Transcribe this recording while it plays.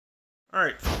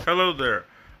Alright, hello there.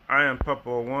 I am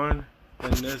Puppo1,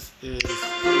 and this is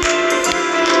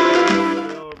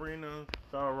Battle Arena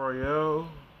Battle Royale.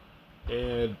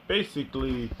 And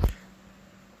basically,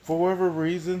 for whatever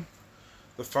reason,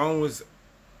 the phone was,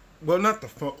 well, not the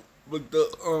phone, but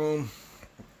the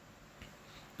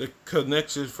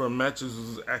connection for matches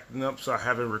was acting up, so I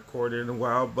haven't recorded in a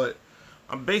while. But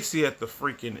I'm basically at the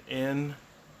freaking end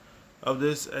of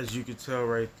this, as you can tell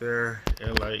right there.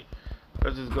 And like,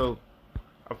 let's just go.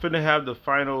 I'm finna have the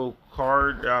final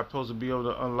card that I'm supposed to be able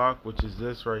to unlock, which is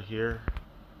this right here.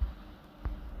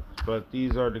 But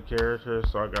these are the characters,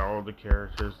 so I got all the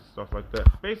characters and stuff like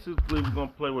that. Basically, we're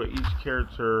gonna play with each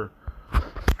character,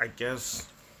 I guess,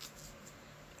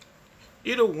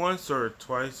 either once or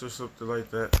twice or something like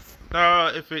that.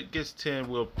 If it gets 10,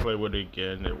 we'll play with it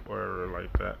again or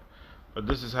like that. But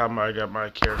this is how I got my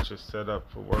characters set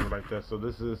up for work like that. So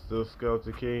this is the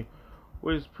Skeleton King,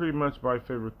 which is pretty much my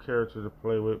favorite character to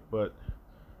play with, but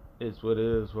it's what it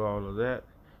is with all of that.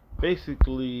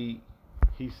 Basically,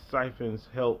 he siphons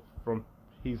help from,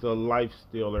 he's a life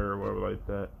stealer or whatever like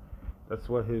that. That's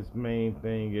what his main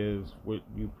thing is when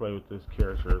you play with this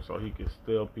character, so he can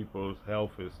steal people's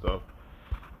health and stuff.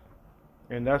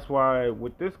 And that's why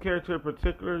with this character in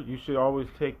particular, you should always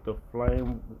take the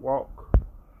flame walk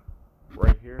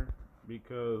right here,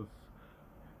 because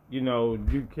you know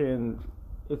you can,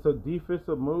 it's a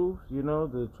defensive move, you know,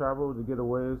 to travel, to get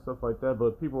away and stuff like that. But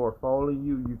if people are following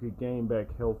you, you can gain back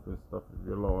health and stuff if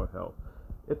you're low on health,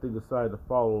 if they decide to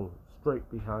follow straight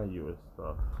behind you and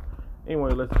stuff.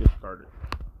 Anyway, let's get started.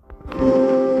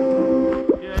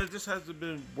 Yeah, it just hasn't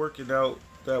been working out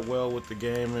that well with the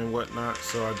game and whatnot,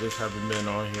 so I just haven't been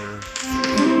on here.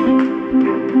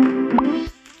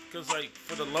 Because, like,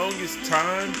 for the longest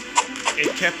time,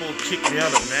 it kept on kicking me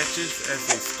out of matches as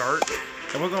they start.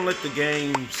 And we're going to let the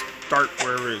game start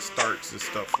wherever it starts and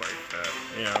stuff like that.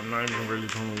 Yeah, I'm not even really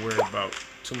going to worry about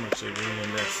too much of any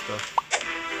of that stuff.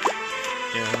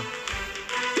 Yeah.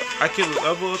 I can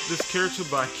level up this character,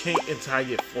 but I can't until I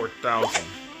get 4,000.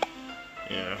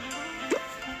 Yeah.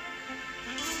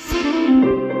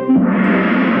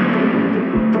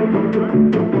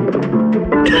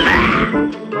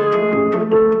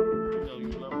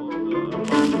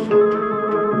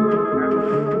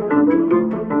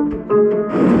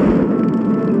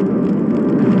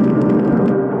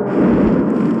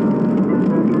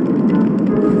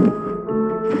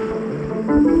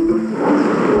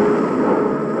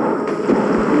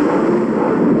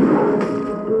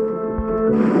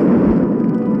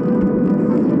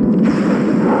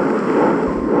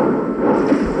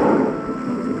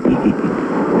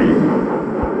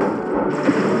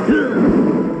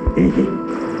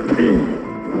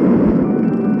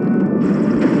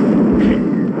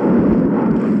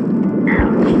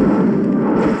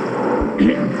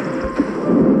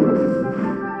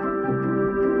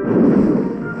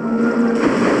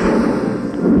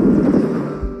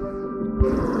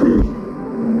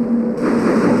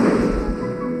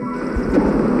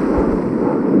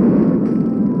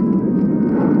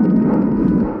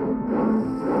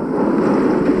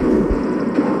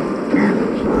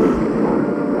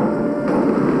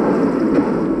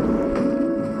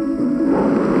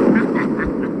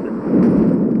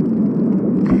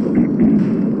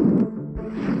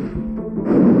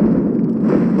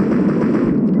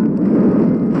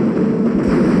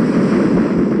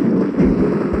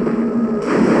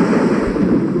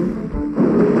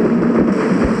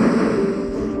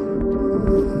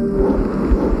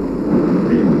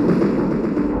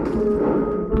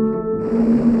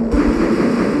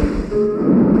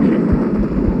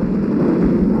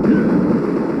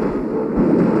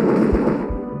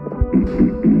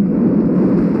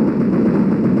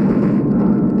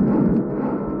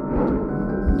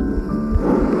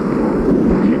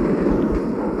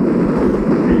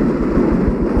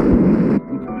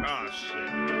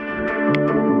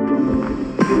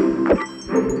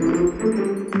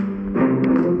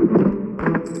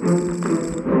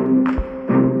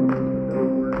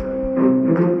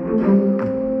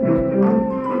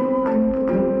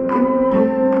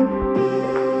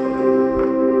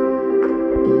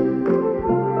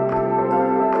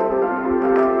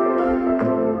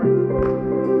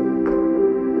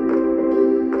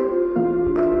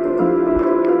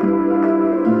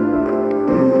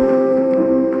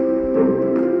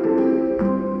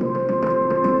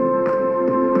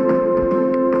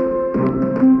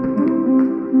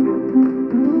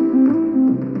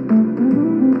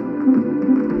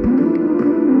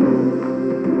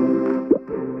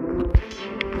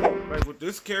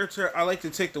 This character, I like to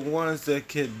take the ones that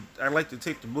can, I like to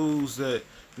take the moves that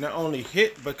not only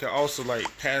hit, but can also like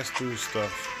pass through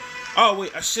stuff. Oh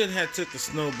wait, I should have took the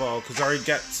snowball because I already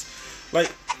got like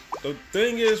the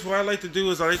thing is what I like to do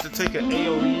is I like to take an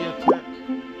AoE attack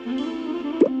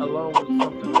along with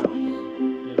something else.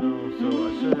 You know, so I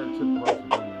should have took both of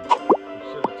these. I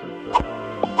should have took the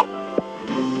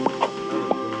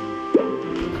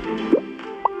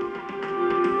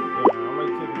yeah, I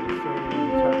like taking the same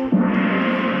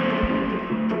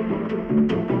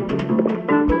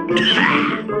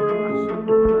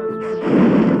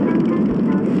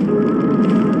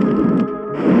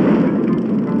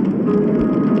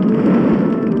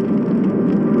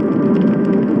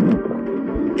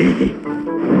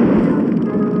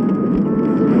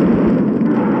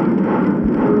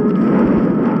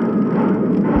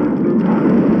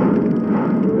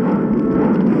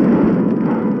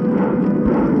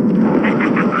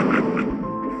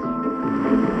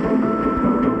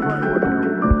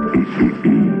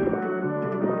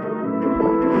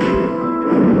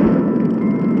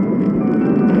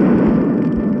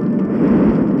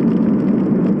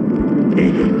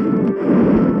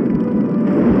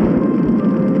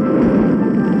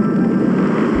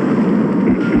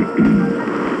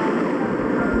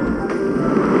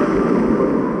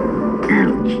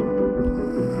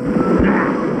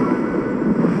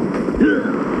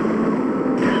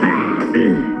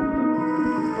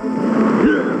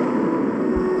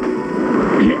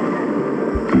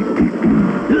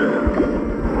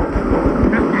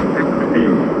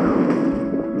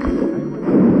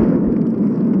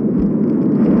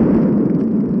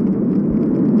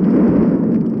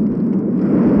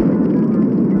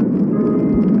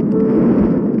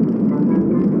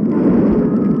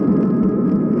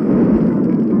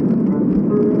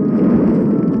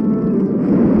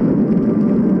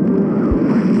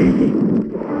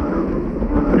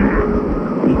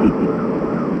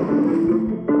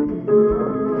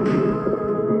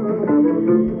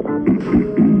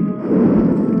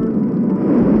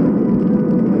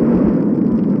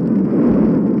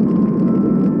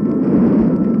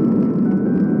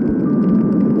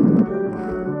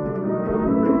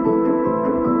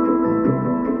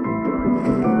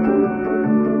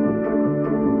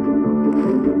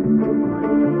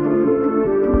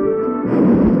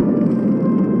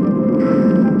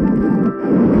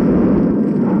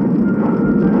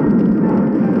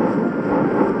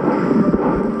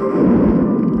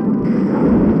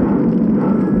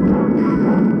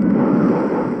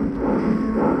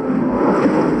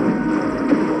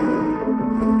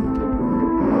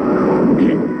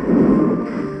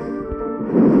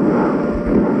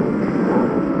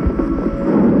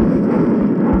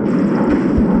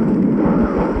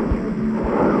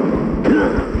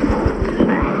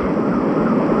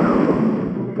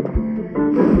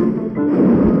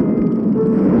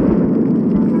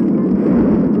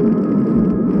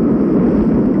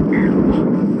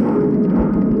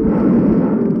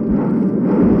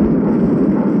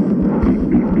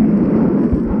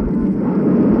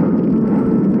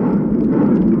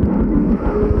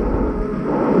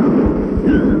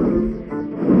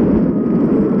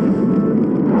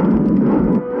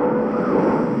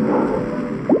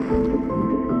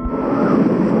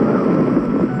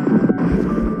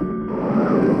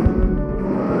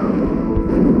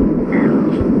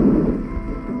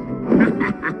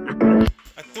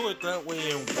that way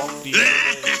and walk the other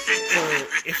way. So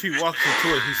if he walks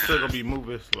into it, he's still gonna be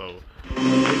moving slow.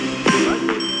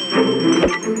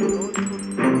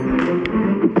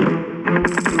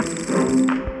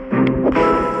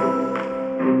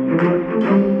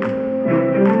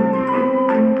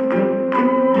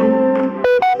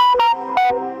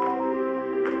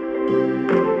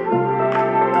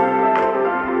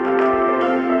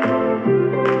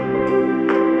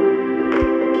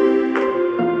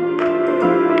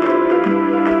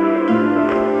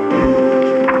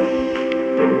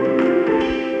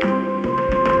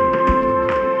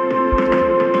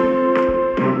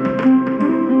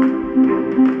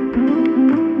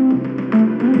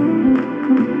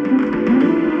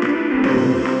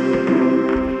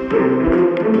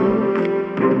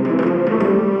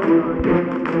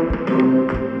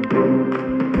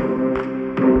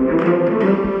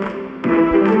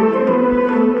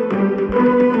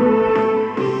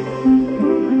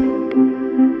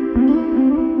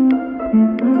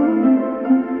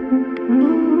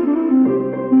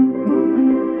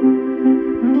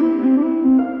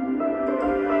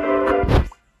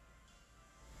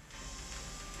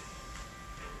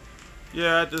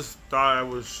 Yeah, I just thought I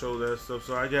would show that stuff.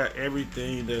 So I got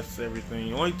everything. That's everything.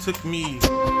 It only took me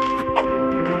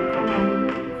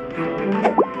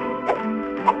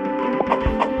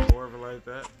whatever like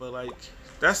that. But like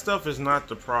that stuff is not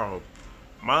the problem.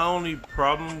 My only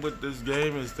problem with this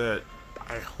game is that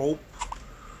I hope,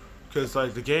 because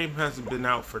like the game hasn't been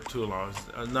out for too long.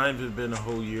 It's not even been a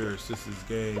whole year since this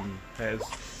game has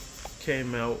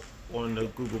came out on the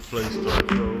Google Play Store.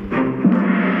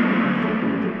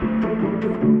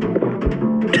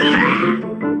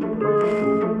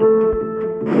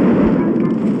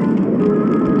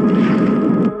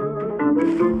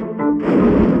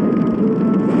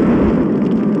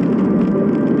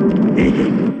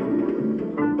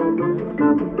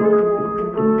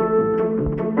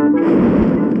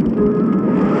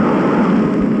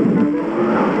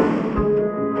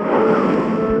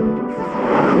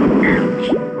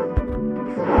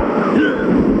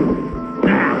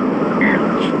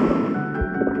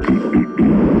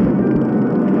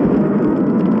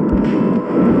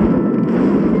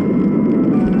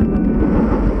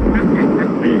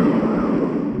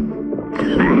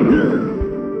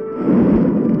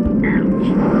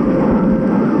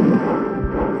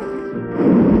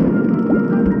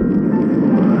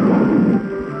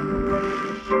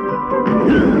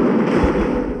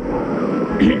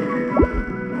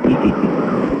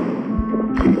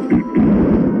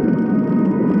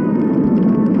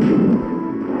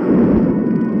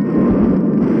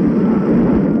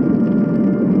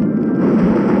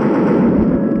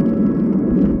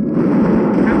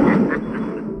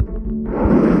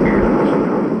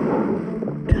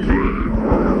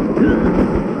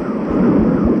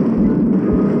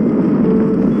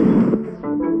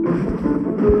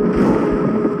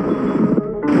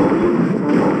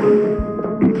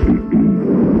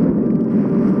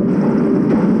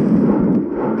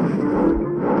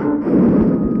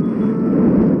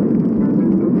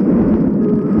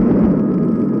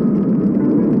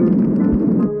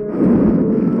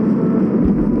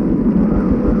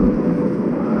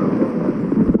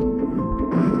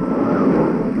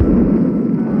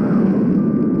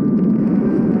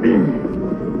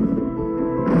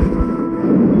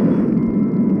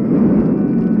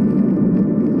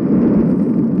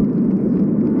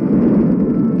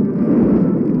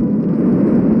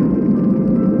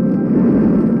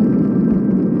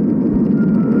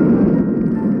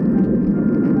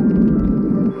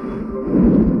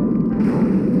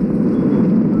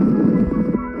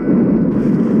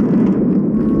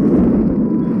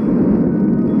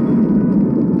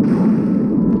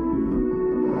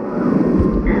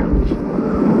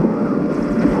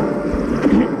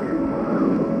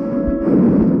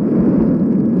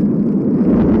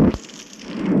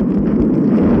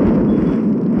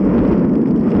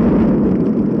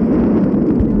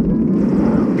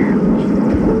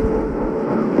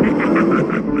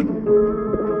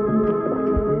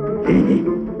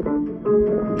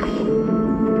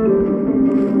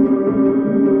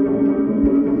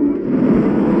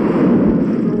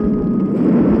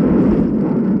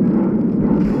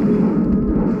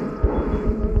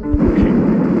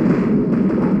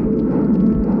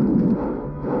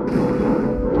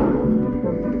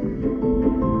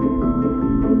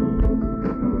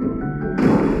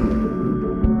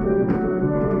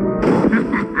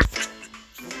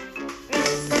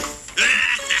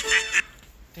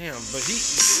 Damn, but it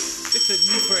took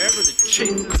me forever to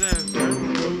chase his ass, man.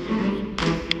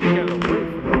 You gotta wait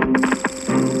for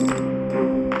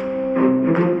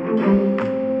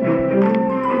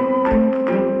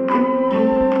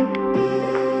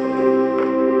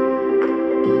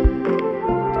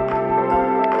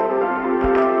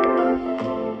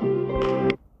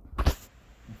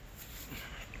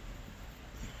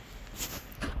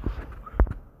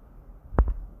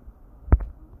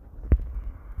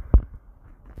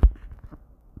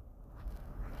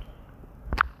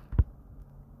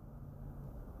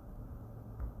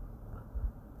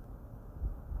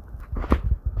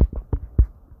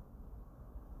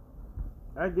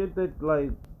I get that, like,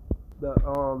 the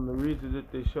reason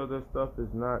that they show that stuff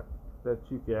is not that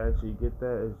you can actually get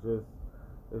that.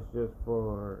 It's just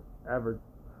for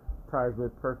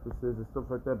advertisement purposes and stuff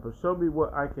like that. But show me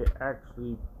what I can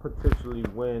actually potentially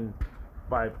win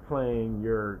by playing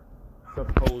your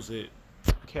supposed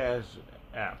Cash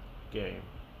App game.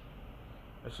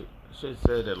 I should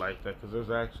say that like that, because there's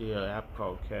actually an app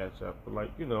called Cash App. But like,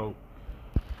 you know,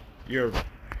 your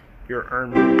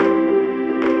earning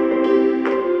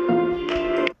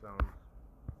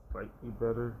slightly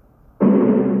better.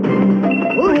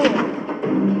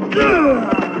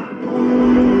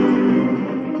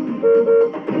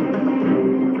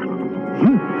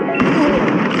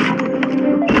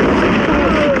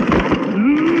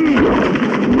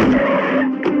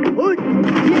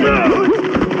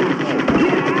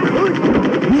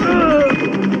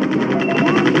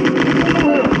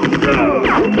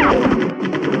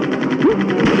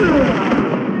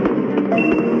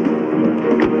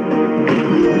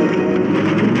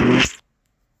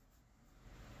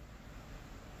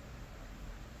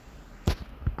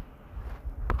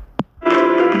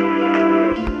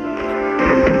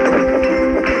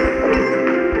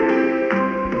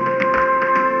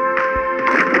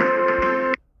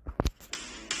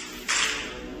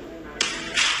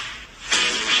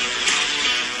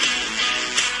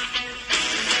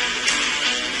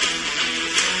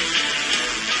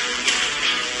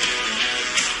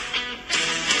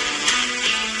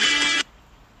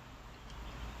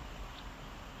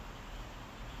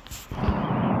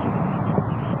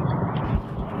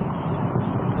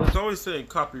 saying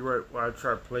copyright when I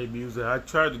try to play music. I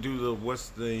tried to do the what's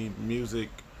the music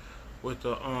with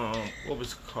the what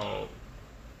was it called?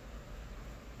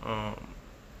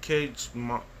 Cage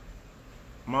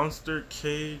Monster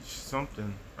Cage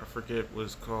something. I forget what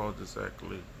it's called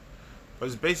exactly. But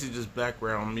it's basically just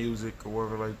background music or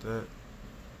whatever like that.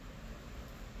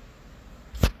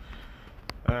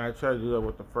 And I tried to do that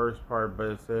with the first part, but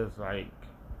it says like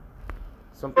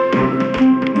something.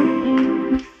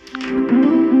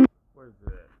 What is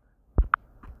that?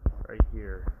 Right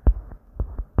here.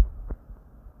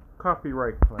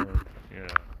 Copyright claim. Yeah.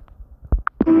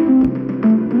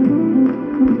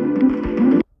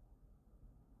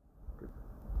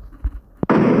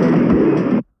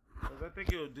 I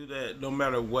think it'll do that no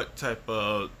matter what type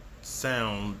of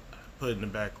sound put in the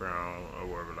background or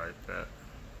whatever like that.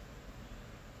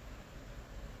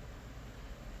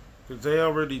 Because they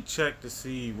already checked to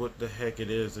see what the heck it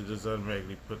is. It just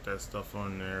automatically put that stuff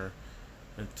on there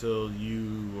until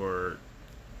you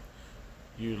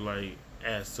like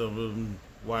ask some of them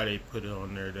why they put it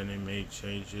on there. Then they may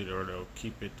change it or they'll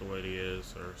keep it the way it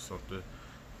is or something.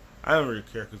 I don't really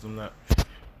care because I'm not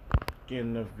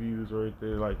getting enough views or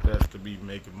anything like that to be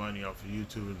making money off of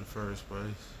YouTube in the first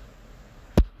place.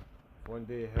 One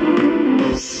day it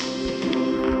happens.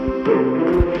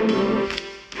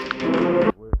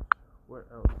 What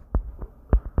else?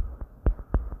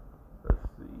 Let's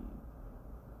see.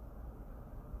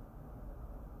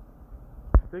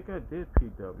 I think I did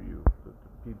PW, the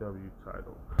PW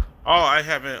title. Oh, I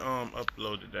haven't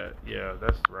uploaded that. Yeah,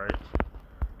 that's right.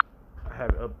 I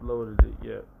haven't uploaded it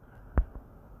yet.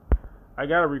 I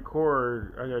gotta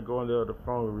record. I gotta go on the other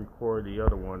phone and record the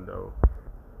other one though.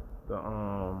 The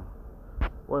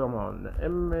what I'm on, the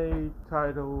MMA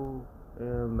title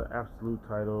and the absolute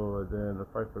title, and then the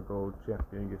Fight for Gold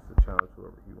champion gets to challenge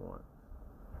whoever he wants.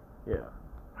 Yeah.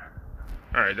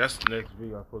 All right, that's the next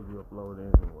video I'm supposed to be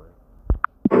uploading anyway.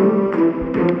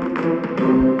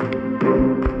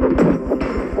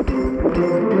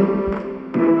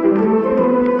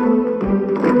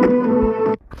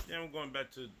 Yeah, I'm going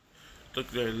back to look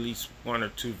at least 1 or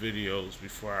 2 videos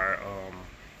before I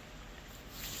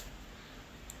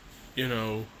you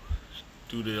know,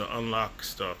 do the unlock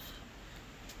stuff.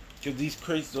 Cause these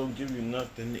crates don't give you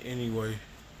nothing anyway.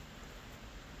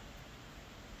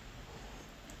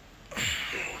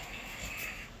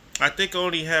 I think I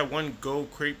only had 1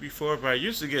 gold crate before, but I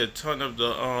used to get a ton of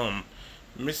the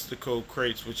mystical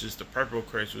crates, which is the purple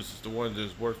crates, which is the one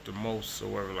that's worth the most or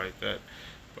whatever like that.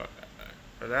 But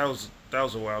that was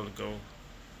a while ago.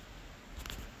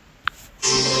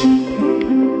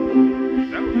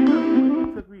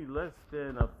 It took me less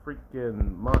than a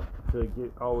freaking month to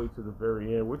get all the way to the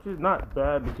very end, which is not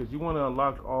bad because you want to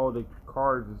unlock all the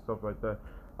cards and stuff like that.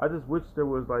 I just wish there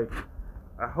was like,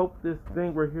 I hope this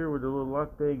thing right here with the little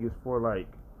luck thing is for like,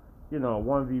 you know, a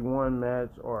 1v1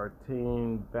 match or a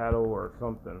team battle or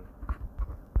something.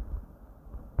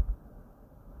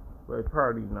 But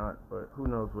probably not, but who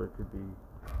knows what it could be.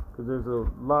 Because there's a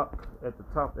lock at the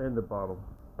top and the bottom.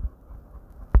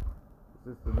 Is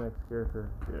this the next character?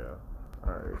 Yeah.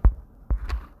 Alright.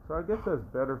 So I guess that's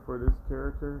better for this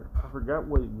character. I forgot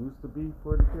what it used to be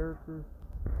for the characters.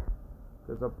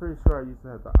 Because I'm pretty sure I used to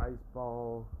have the ice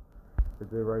ball. But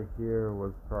then right here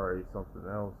was probably something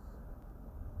else.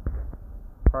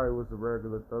 Probably was the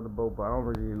regular Thunderbolt, but I don't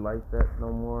really like that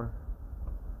no more.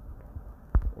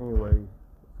 Anyway,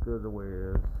 it's good the way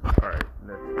it is. Alright,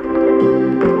 next.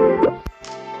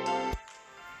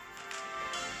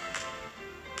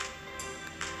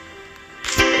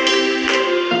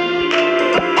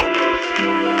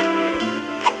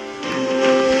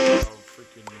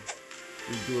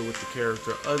 Do it with the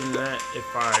character. Other than that,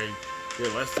 if I get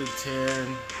less than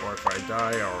 10 or if I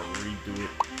die, I'll redo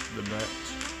it the match.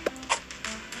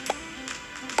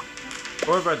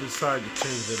 Or if I decide to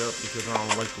change it up because I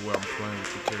don't like the way I'm playing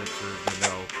with the character,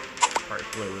 then I'll probably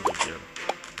play with it again.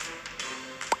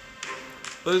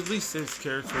 But at least this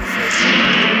character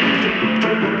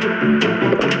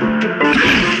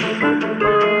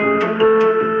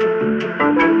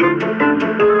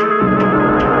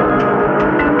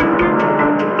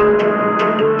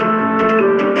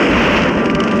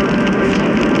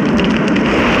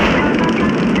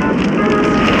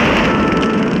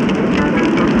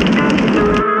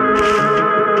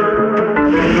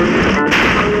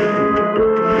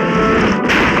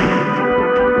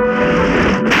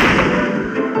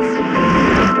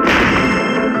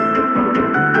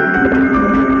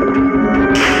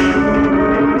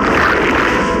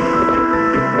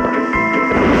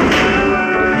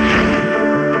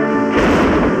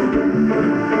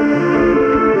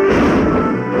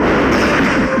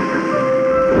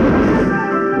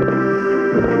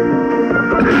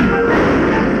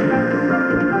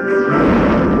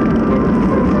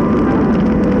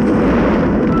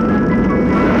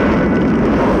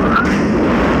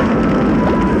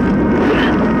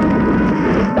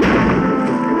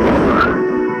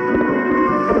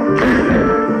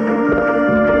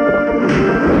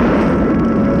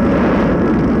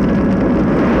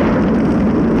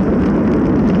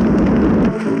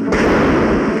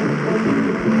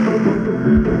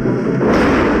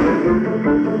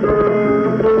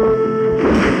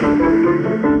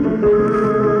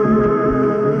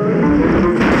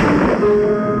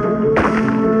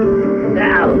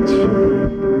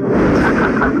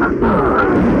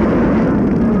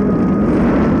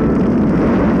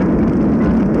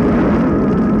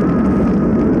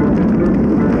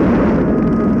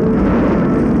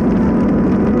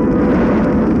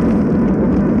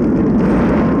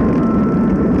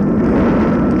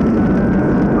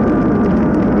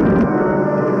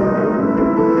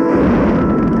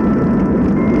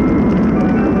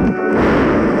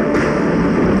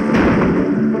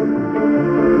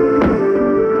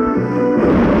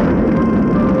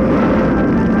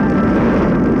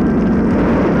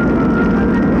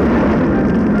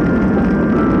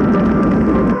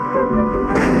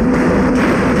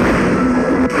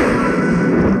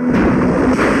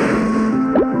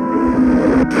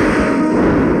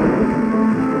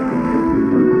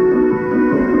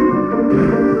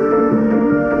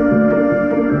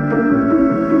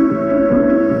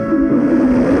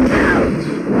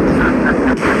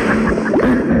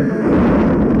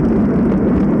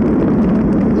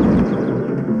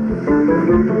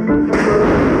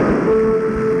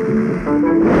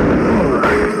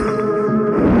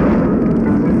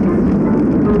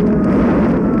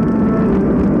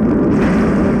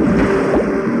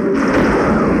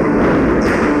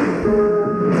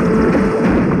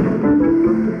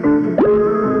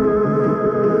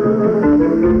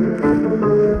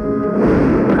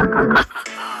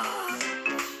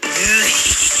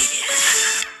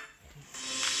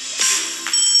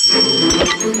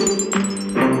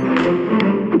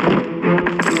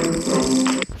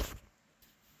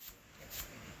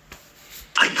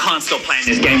can't stop playing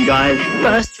this game, guys.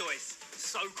 First choice,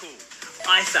 so cool.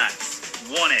 Ice Axe,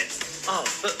 want it. Oh,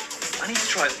 but I need to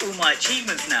try all my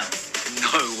achievements now.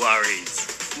 No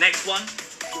worries. Next one,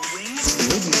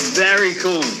 wings. Very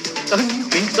cool. Don't you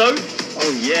think so?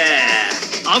 Oh yeah.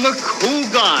 I'm a cool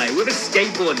guy with a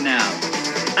skateboard now.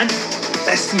 And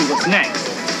let's see what's next.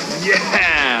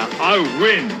 Yeah, I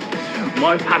win.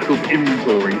 My pack of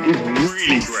inventory is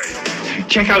really great.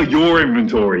 Check out your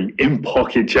inventory in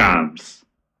Pocket Champs.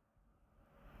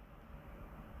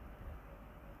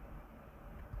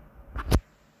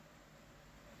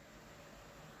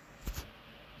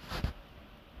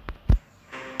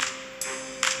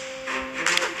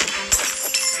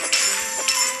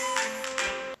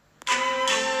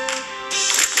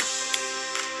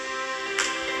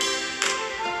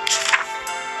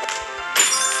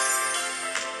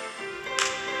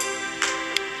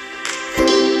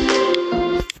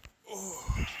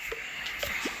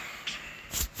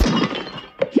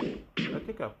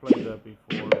 I've played that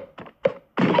before.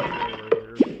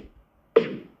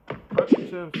 Pocket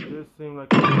Champs did seem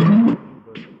like a good game,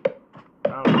 but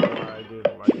I don't know why I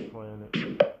didn't like playing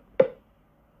it.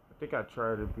 I think I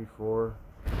tried it before.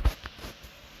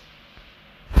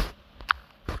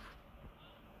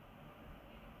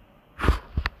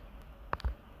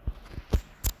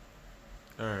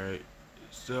 Alright,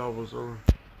 still was on.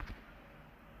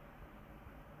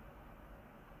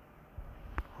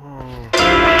 Oh.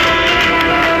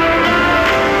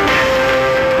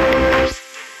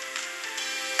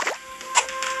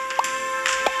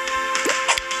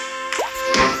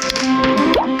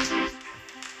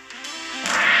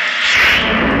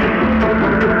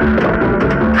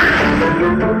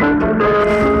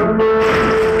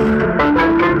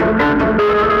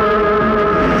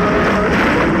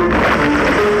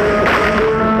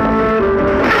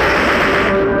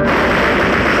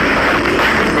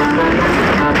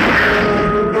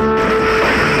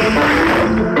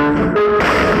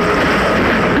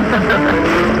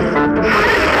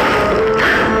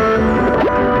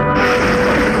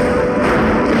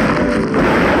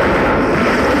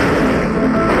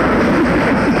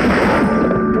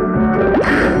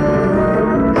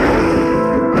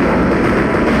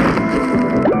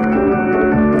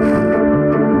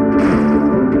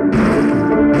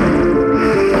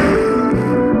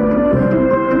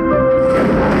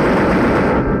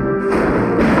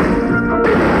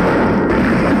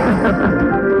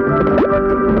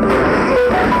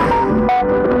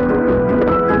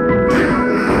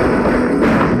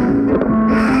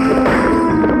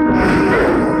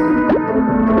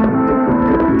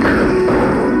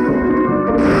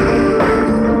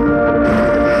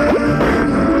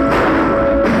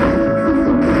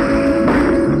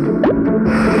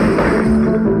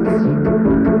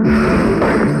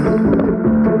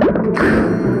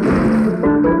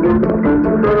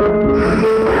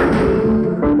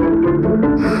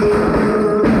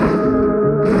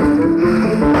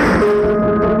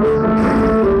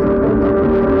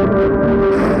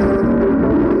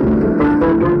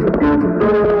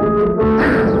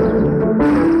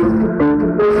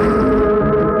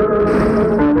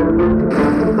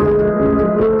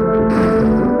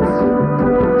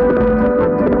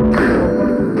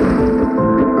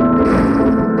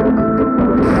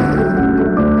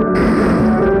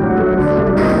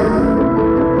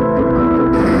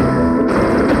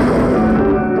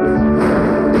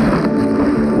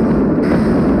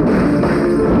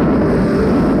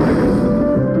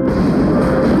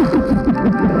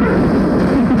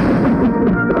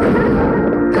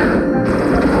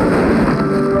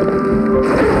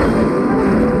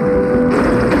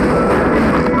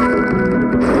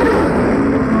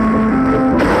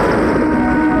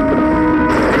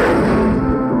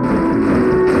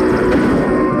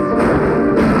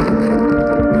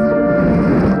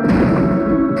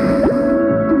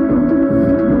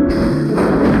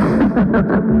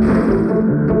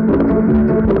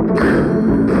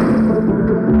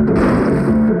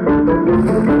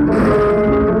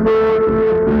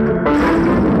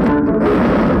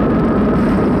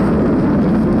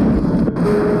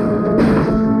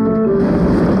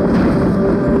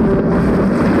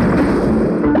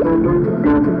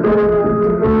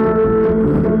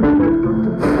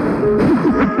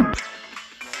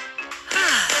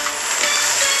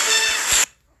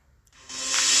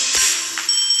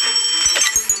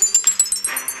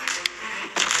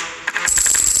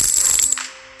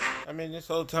 I mean, this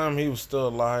whole time he was still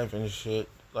alive and shit.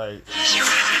 Like, it's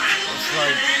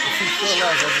like, if he's still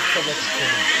alive, I just come back and kill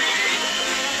him.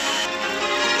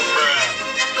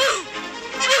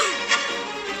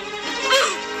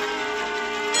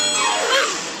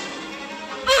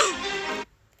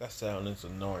 That's sound is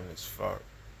annoying as fuck.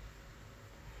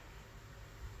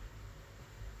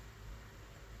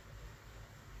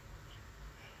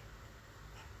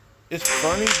 It's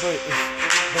funny, but you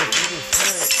just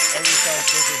hear it every time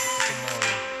it's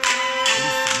annoying. At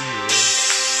least to me, it is.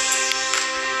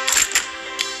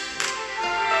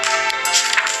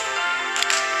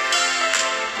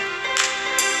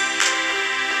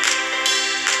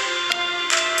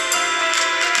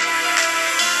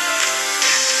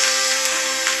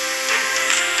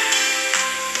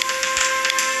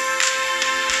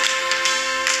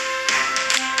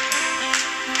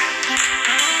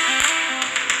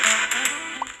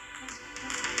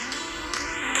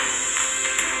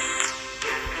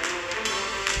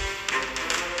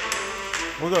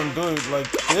 We're gonna do it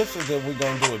like this, and then we're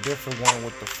gonna do a different one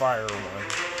with the fire one.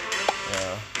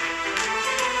 Yeah.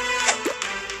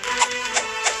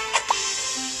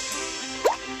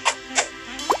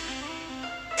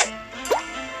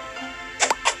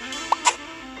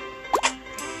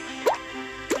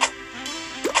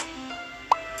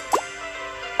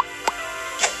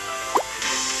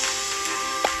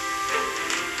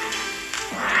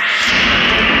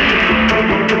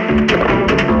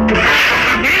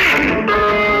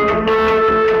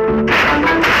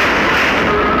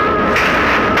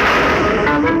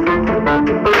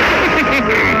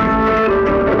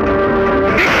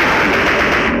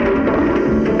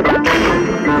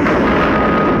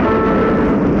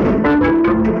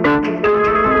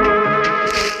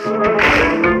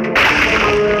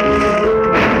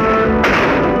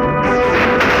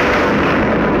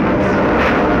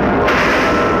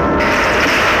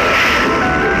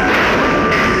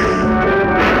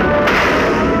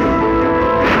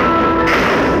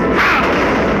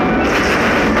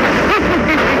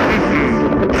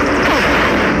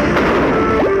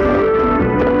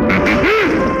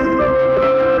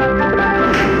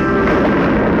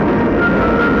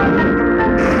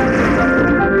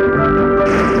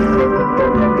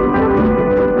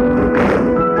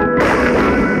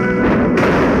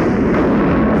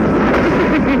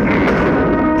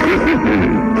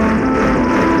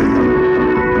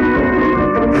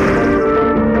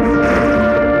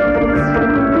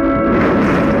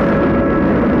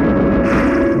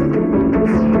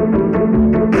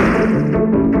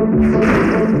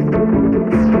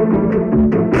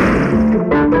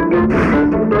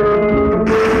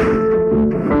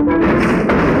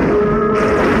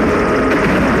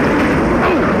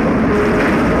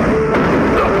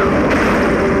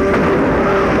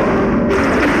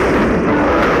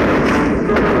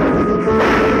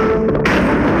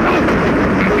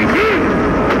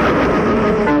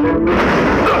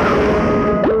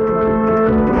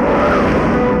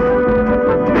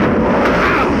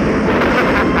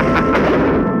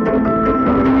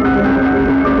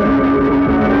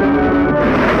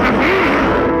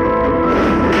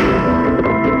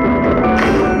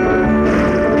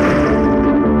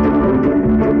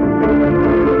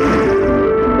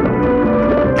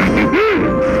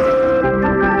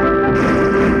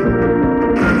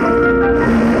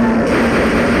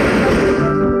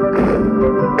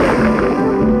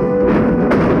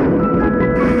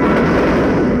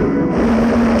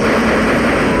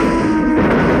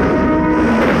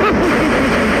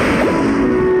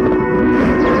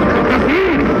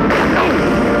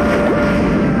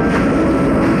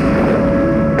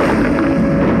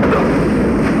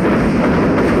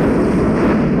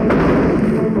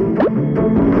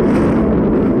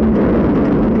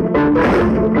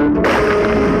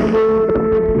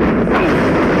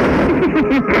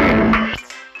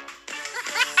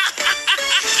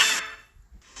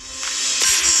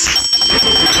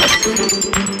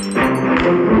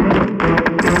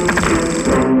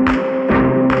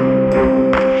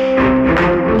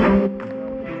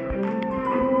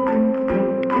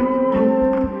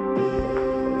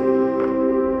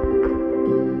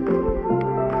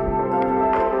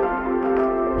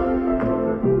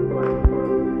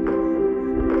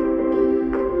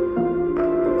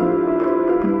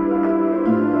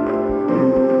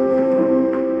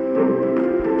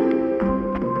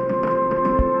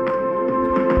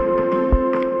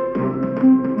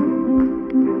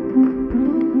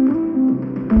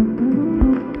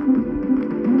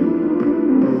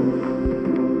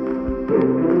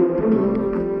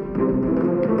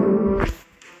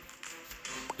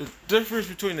 The difference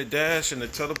between the dash and the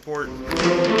teleport.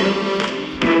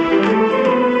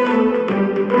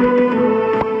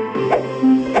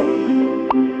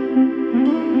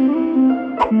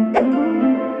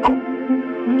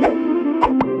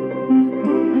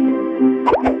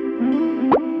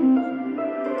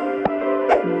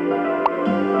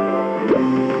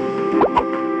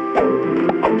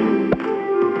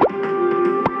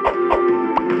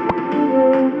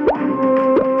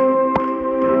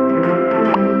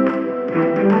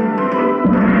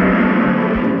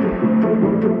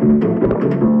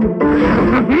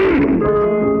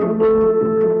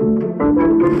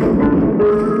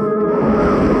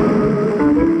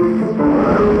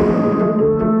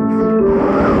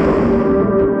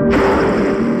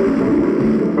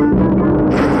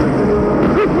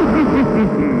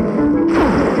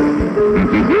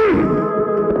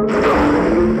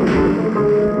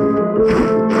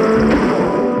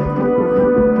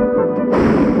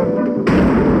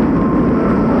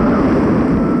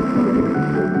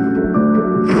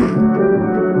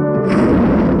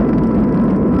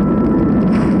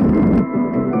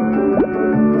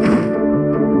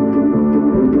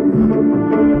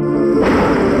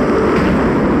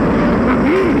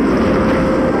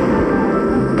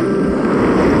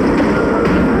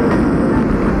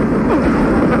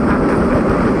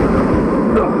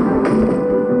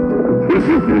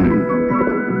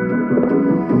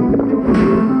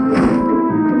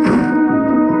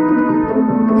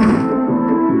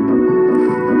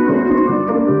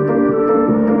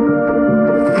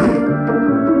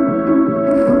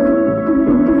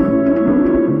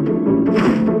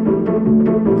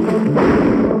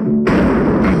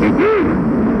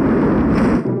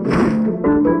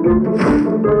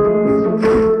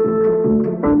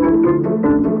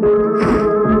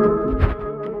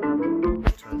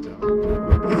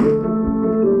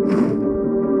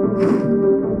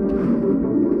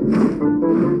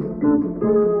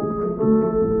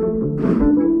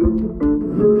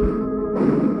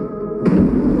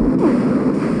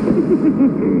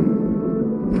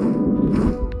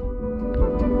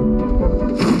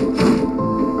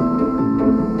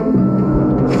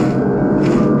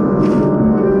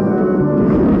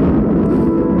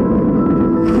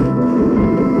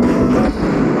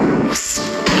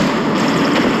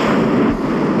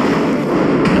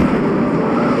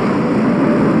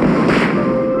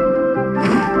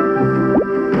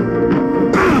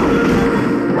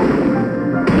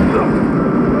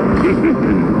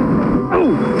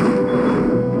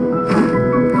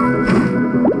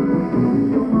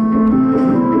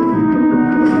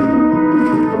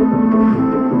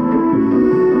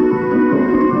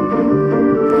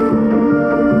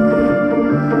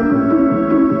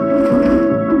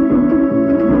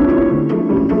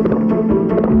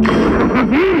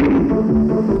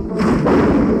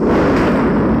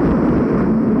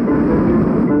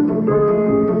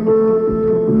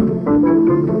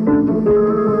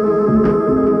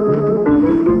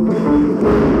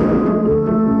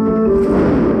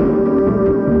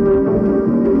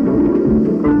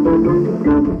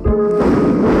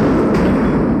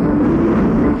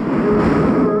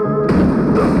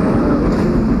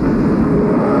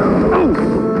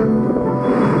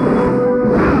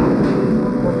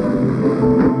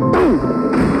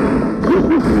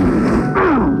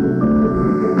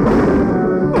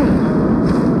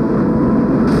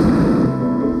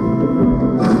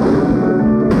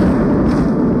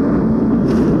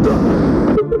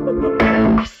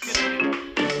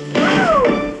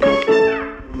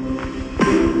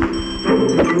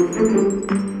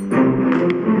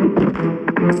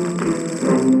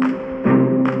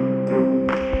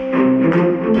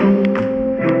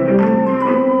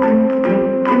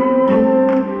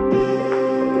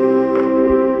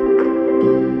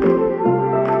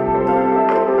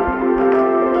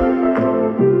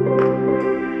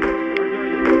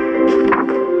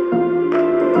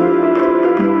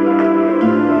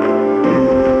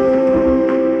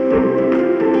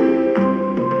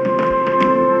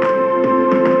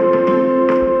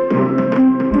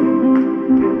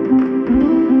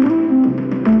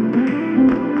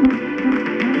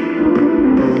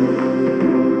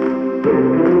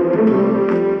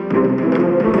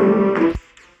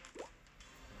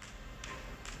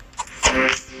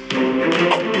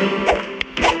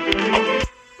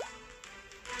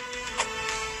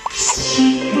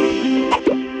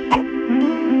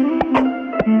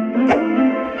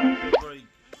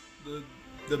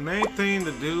 The main thing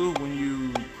to do when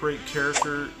you create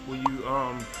character, when you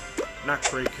not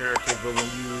create characters, but when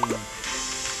you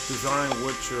design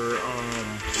what your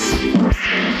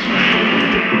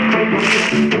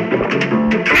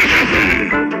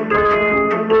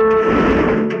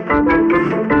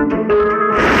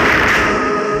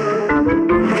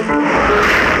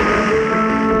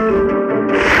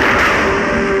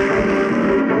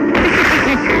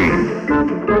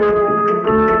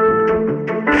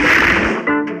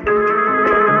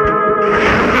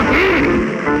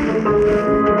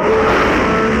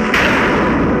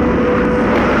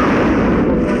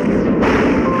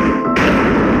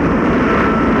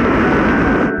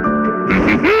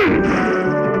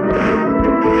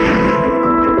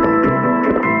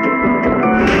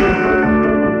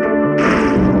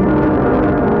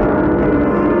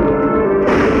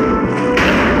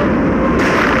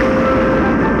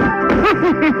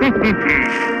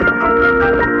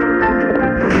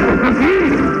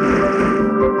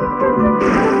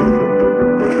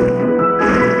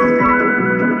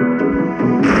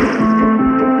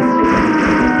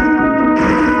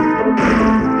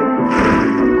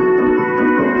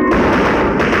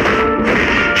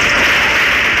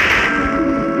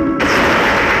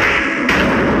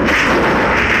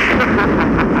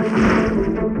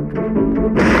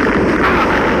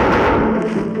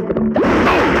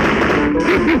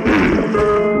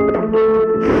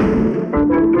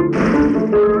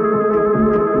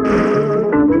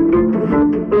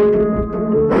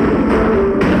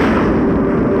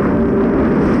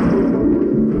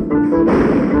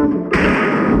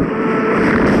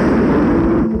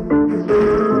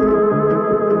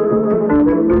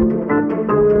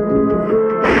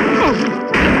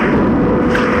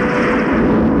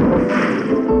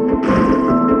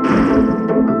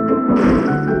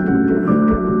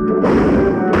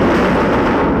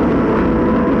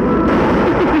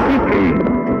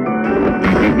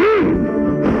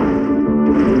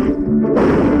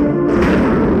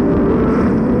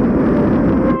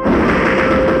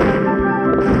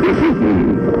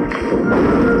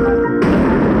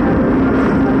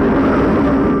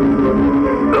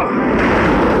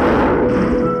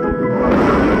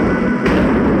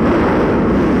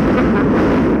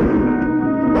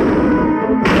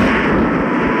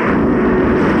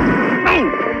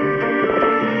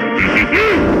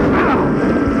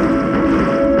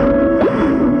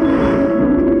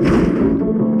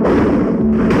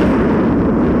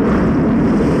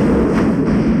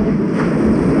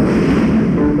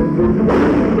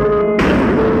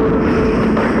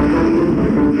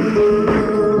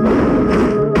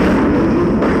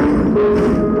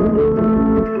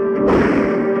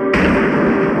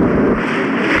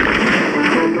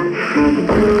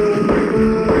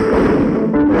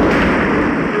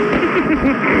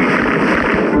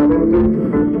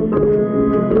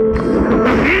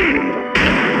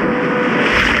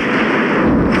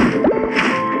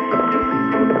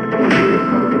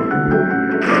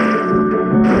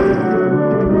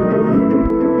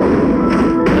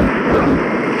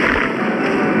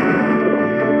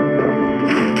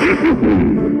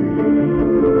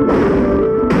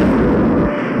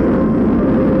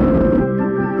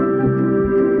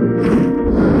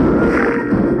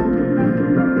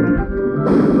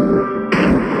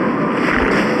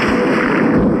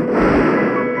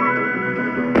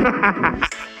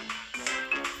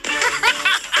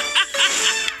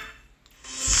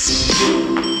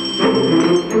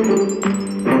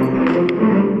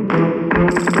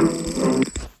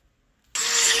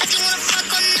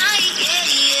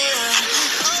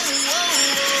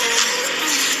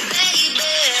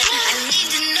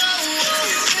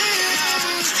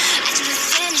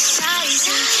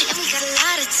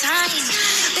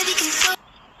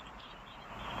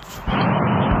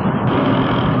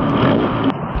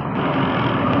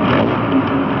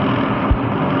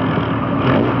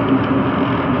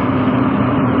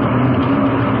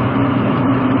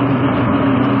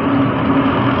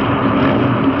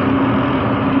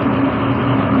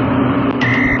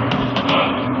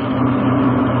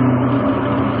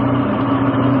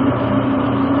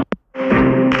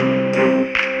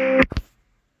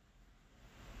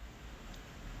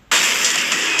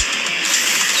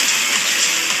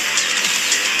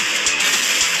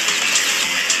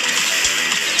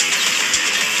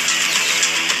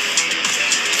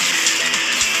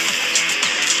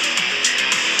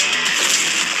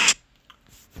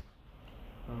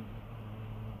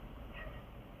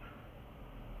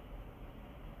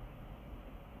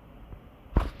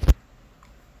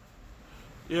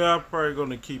Yeah, I'm probably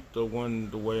gonna keep the one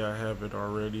the way I have it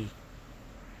already.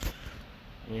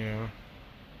 Yeah.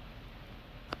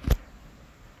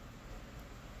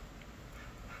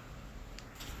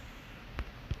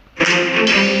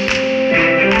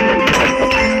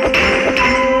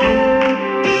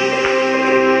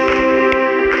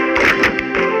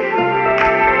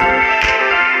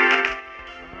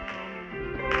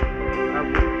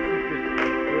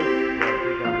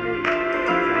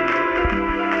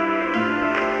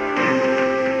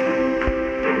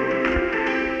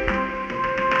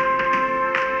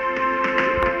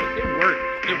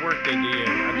 It worked at the end.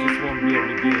 I just won't be able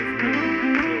to get as many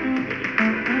kills with it.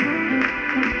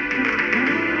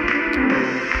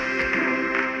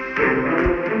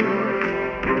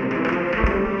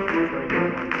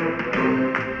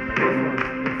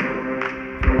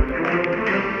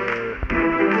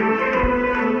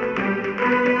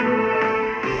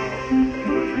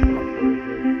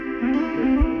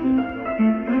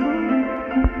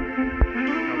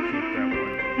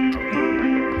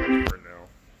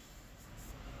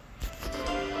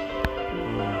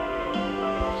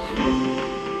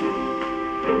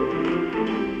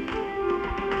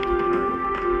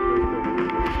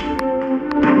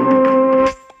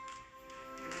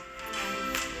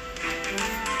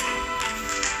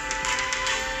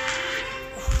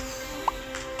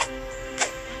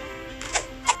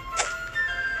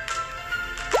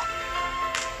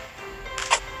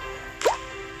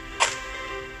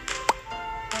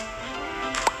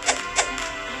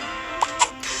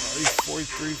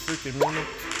 Freaking minutes.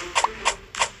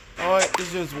 Alright,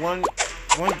 it's just one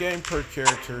game per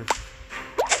character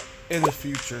in the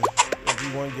future. It'll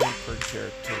be one game per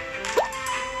character.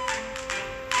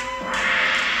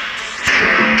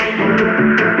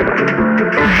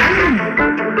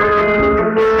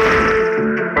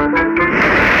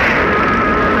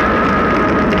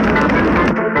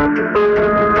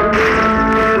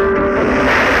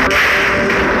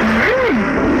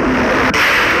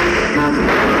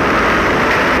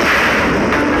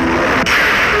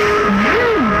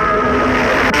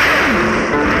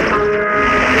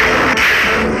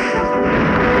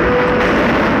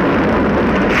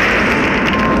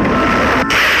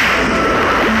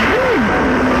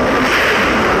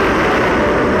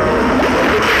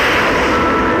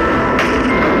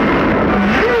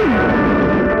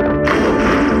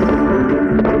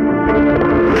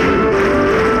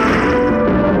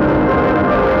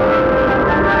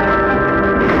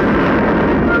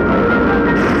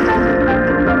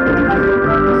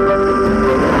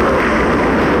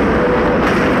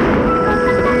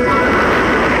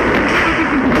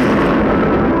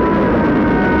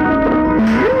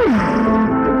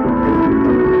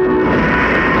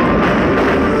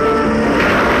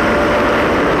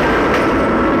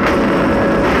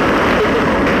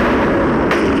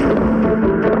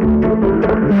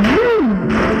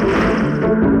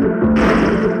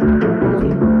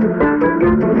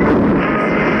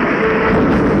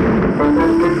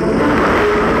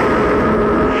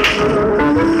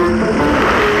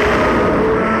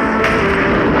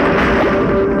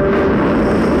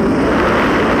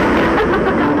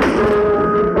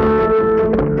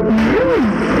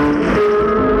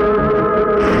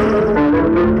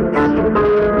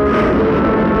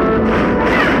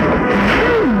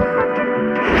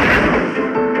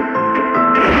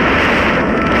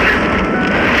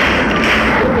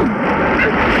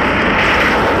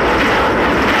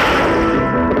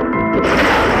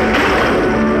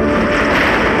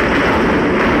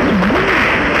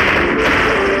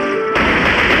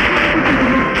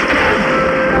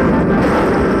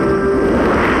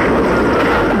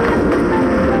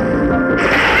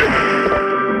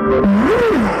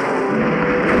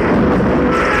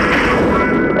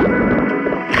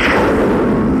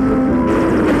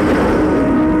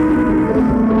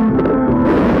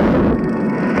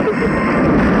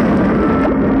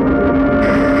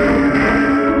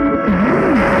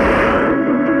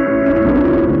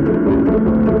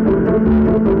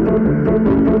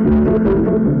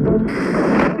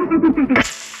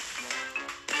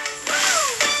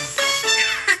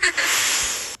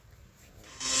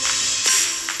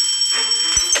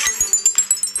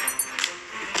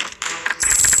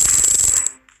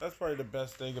 the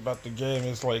best thing about the game.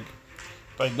 Is like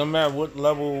no matter what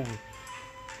level,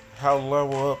 how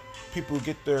level up people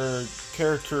get their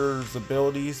characters'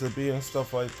 abilities to be and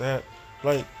stuff like that.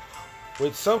 Like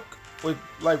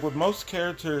with most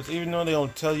characters, even though they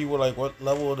don't tell you what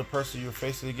level of the person you're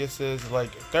facing against is,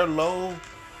 like if they're low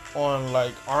on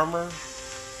like armor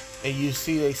and you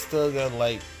see they still got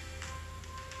like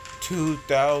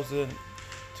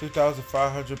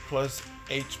 2,500 plus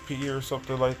HP or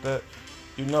something like that,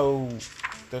 you know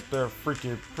that they're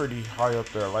freaking pretty high up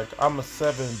there. Like I'm a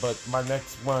 7, but my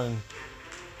next one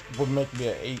would make me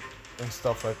an 8 and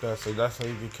stuff like that. So that's how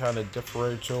you can kind of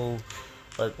differential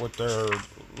like with their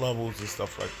levels and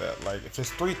stuff like that. Like if it's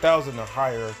 3,000 or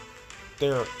higher, if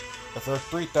they're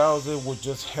 3,000 with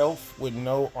just health with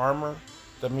no armor,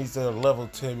 that means they're level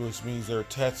 10, which means their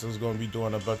attacks is going to be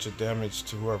doing a bunch of damage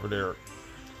to whoever they're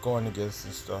going against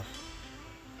and stuff.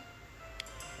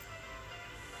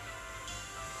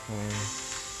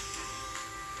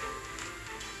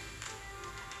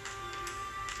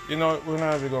 You know, we're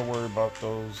not even going to worry about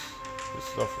those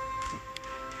stuff.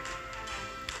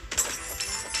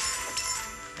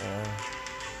 Yeah.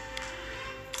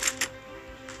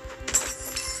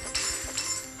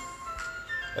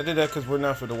 I did that because we're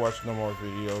not going to watch no more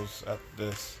videos after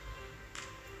this.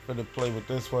 For to play with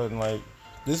this one, like,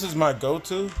 this is my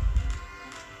go-to,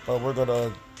 but we're going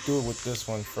to do it with this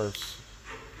one first.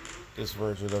 This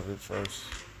version of it first.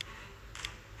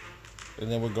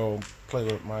 And then we're going to play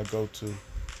with my go-to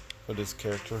for this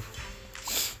character.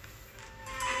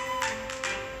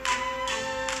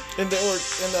 And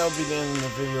that'll be the end of the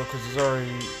video because it's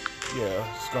already,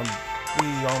 it's going to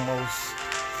be almost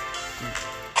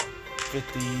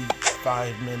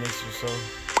 55 minutes or so,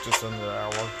 just under an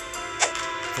hour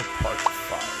for part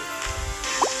 5.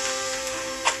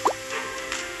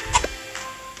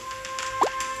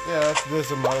 Yeah, after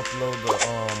this I'm gonna upload the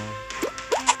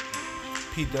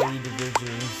PW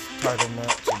Divisions title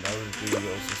match and other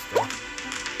videos and stuff.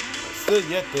 Still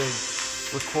yet to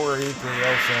record anything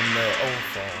else on the old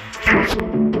phone.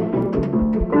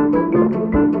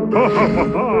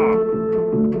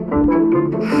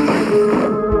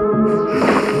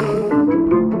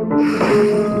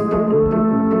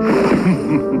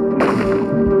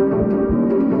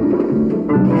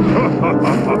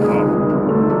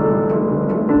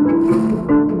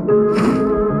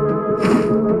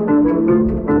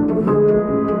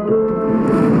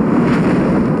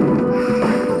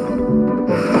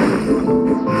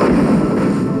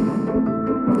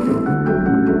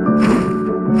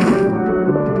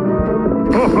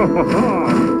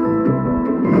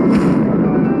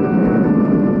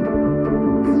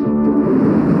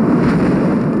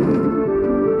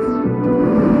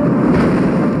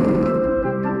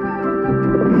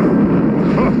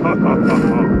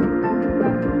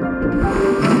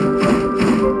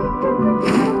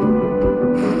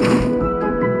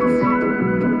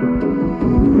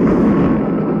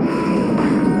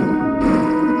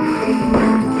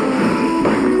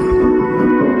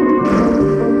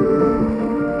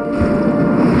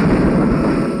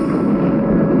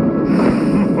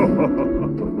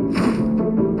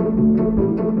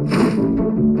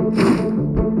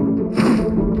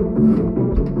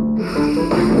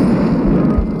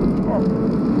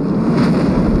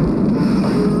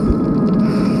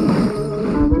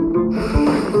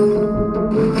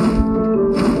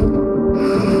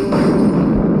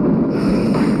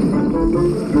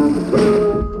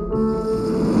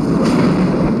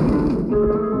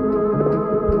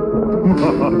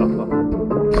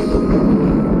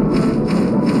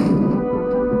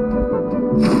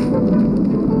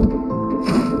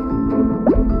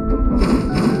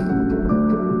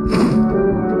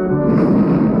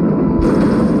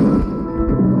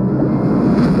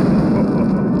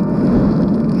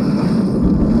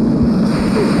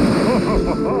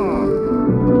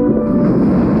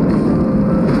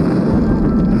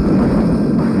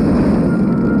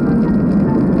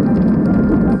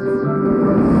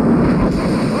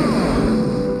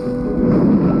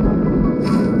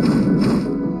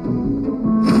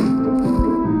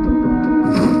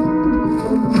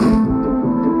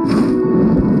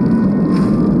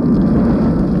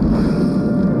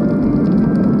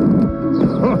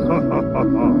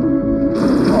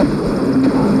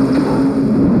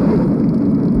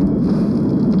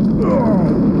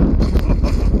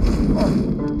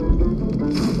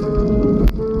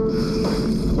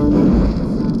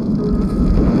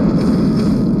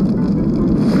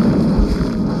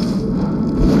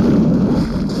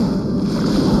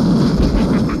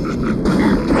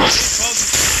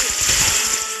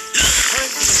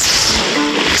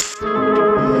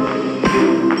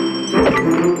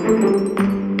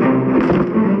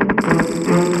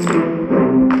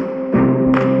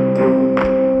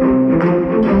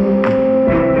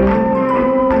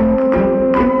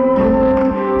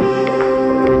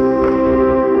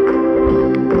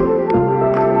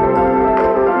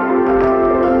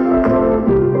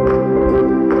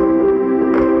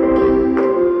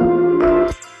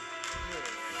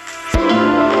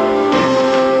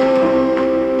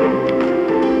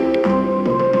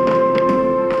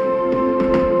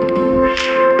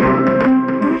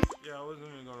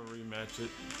 rematch it.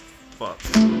 Fuck.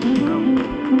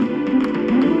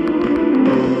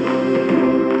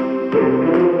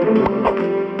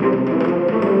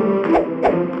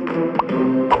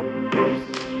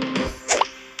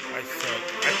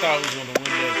 I thought I was gonna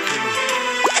win that too.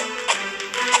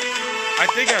 I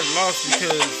think I lost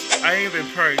because I even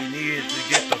probably needed to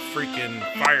get the freaking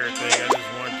fire thing. I just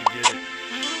wanted to get it.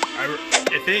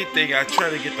 If anything, I try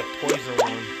to get the poison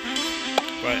one,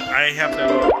 but I ain't have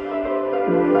that.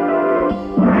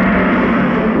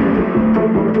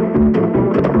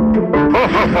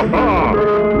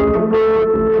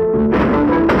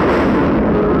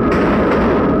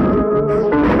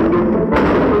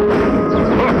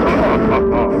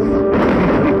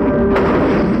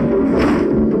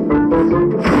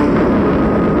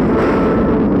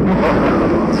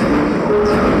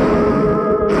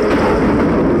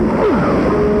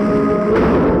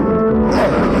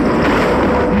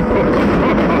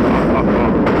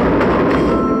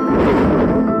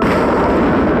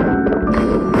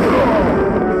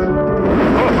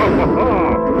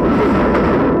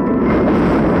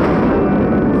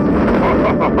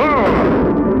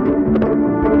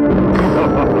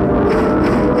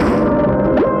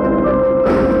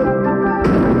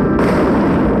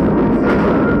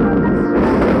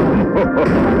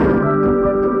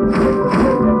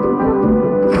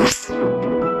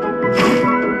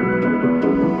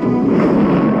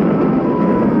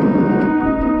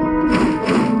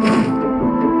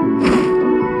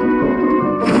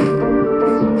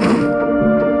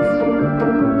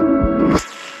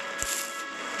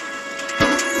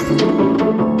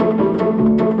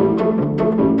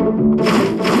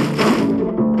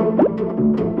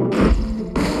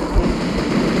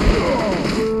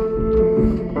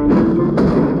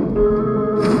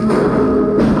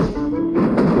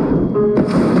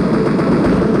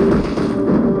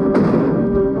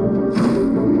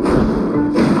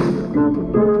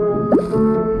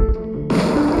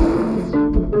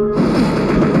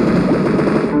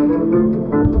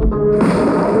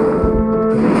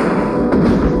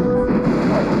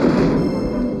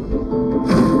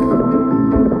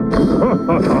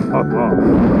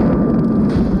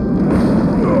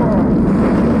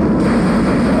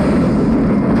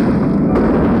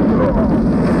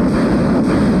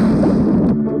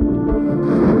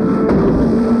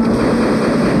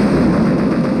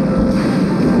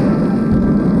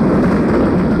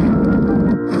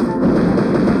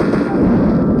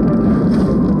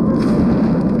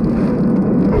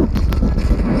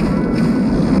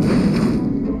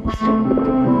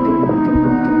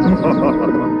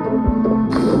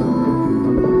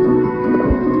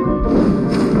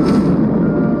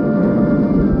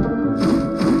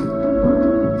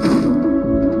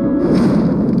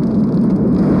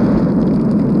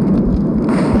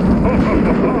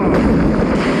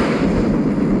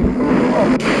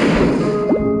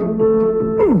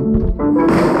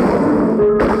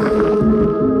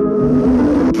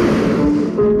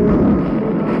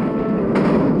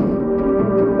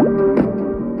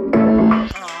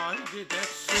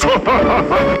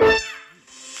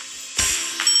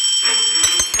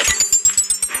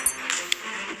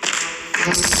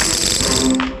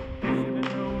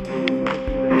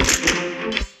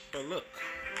 But look,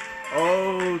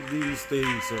 all these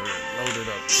things are loaded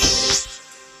up.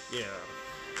 Yeah,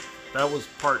 that was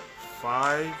part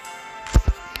 5.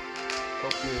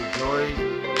 Hope you enjoyed.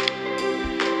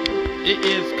 It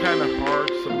is kind of hard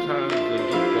sometimes to get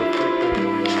the freaking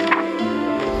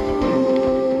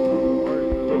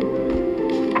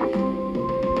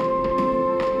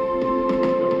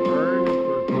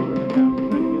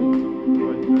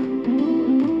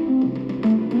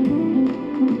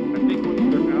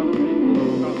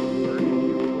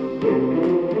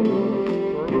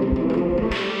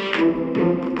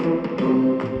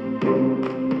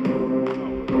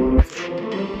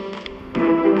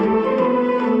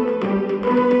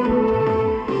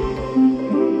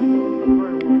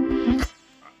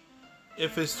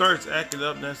if it starts acting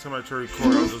up next time I try to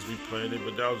record, I'll just be playing it,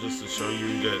 but that was just to show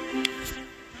you that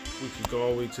we could go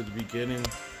all the way to the beginning.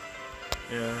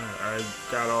 Yeah, I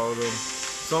got all of them.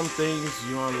 Some things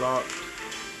you unlock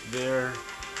there.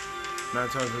 9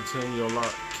 times out of 10 you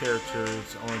unlock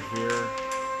characters on here.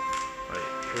 Like,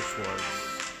 which ones?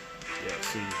 Yeah,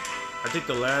 see. I think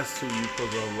the last 2 you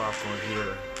supposed to unlock on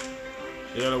here.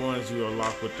 The other ones you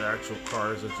unlock with the actual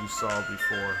cars that you saw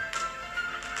before.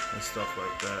 And stuff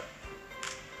like that.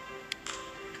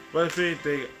 But if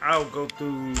anything, I'll go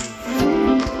through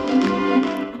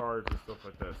cards and stuff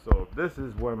like that. So this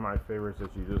is one of my favorites that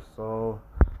you just saw.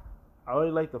 I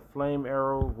really like the flame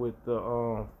arrow with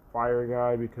the fire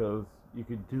guy because you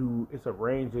could do, it's a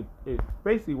range. It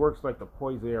basically works like the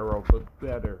poison arrow, but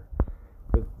better.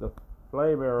 Because the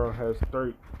flame arrow has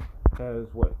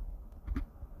what?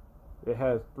 It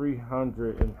has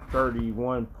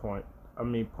 331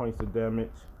 points of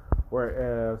damage,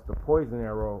 whereas the poison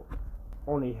arrow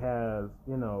only has,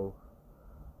 you know,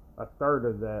 a third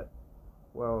of that.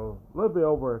 Well, a little bit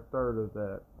over a third of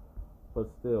that, but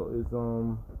still, is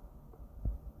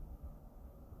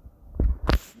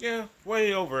yeah,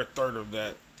 way over a third of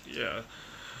that. Yeah,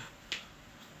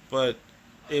 but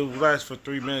it will last for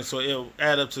 3 minutes, so it'll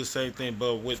add up to the same thing.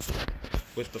 But with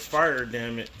the fire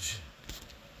damage,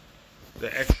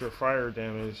 the extra fire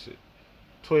damage,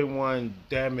 21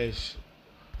 damage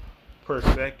per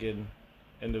second,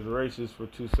 and the duration is for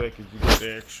 2 seconds. You get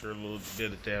the extra little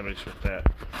bit of damage with that.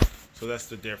 So that's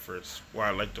the difference. Why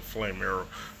I like the flame arrow,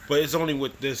 but it's only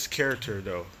with this character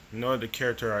though. No other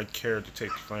character I care to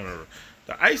take the flame arrow.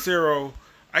 The ice arrow,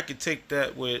 I could take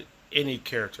that with any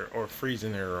character, or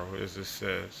freezing arrow as it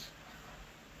says.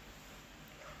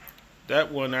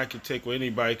 That one I could take with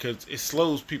anybody because it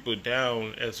slows people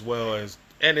down as well as,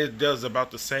 and it does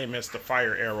about the same as the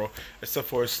fire arrow, except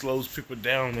for it slows people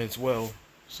down as well.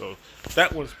 So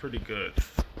that one's pretty good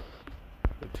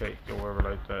to take or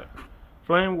whatever like that.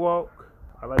 Flame walk,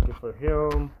 I like it for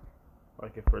him, I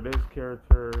like it for this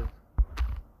character,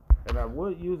 and I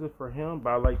would use it for him,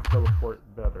 but I like teleport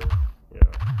better. Yeah,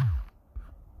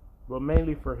 but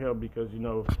mainly for him because, you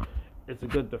know, it's a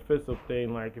good defensive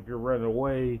thing. Like if you're running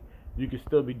away, you can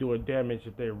still be doing damage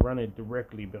if they're running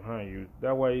directly behind you.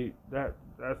 That way, that's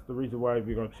the reason why if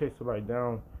you're gonna chase somebody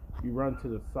down, you run to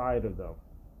the side of them,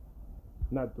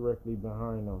 not directly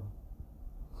behind them.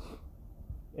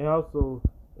 And also,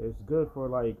 it's good for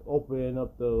like opening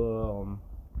up the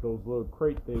those little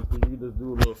crate things, because you just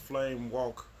do a little flame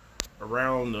walk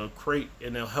around the crate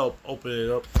and it'll help open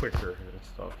it up quicker and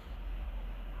stuff.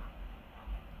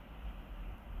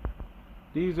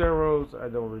 These arrows I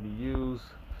don't really use.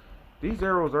 These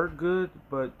arrows are good,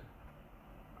 but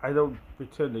I don't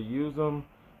pretend to use them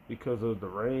because of the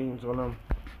range on them.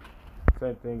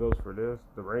 Same thing goes for this.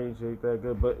 The range ain't that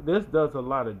good, but this does a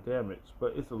lot of damage,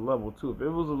 but it's a level 2. If it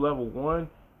was a level 1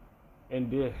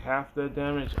 and did half that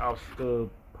damage, I'll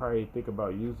still probably think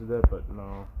about using that, but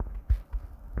no.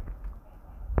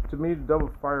 To me, the double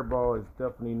fireball is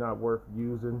definitely not worth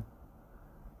using,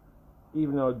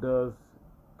 even though it does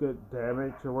good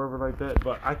damage or whatever like that,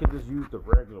 but I could just use the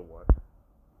regular one.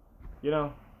 You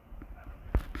know?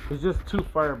 It's just 2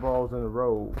 fireballs in a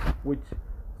row, which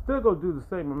still gonna do the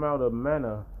same amount of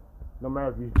mana, no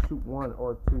matter if you shoot 1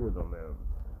 or 2 of them in.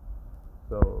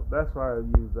 So that's why I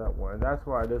use that one. That's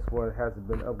why this one hasn't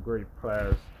been upgraded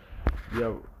past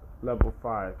level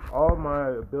 5. All my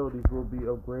abilities will be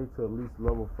upgraded to at least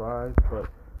level 5, but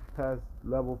past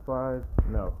level 5,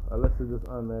 no. Unless it just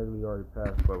automatically already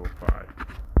passed level 5.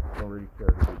 I don't really care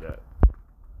to do that.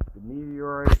 The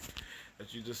meteorite,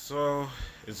 as you just saw,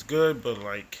 is good, but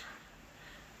like,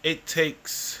 it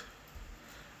takes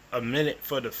a minute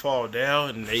for it to fall down,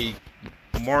 and they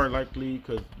more likely,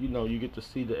 because you know you get to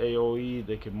see the AoE,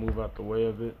 they can move out the way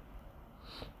of it.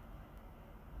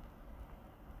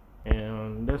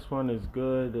 And this one is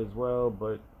good as well,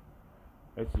 but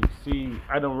as you see,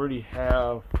 I don't really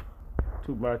have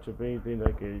too much of anything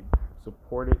that can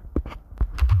support it,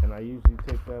 and I usually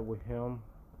take that with him.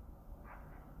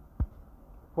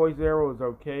 Poison arrow is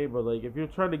okay, but like if you're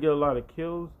trying to get a lot of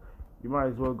kills, you might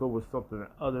as well go with something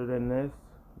other than this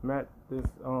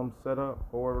setup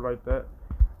or whatever like that.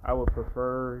 I would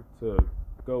prefer to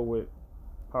go with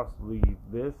possibly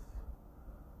this,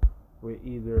 with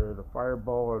either the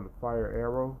fireball or the fire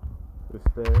arrow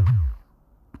instead.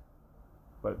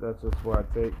 But that's just what I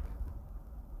take.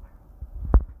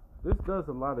 This does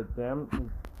a lot of damage.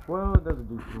 Well, it doesn't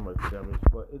do too much damage,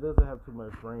 but it doesn't have too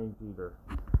much range either.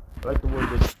 I like the way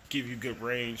they give you good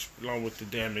range along with the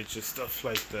damage and stuff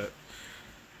like that.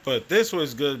 But this one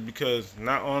is good because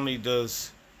not only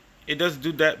does it doesn't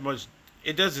do that much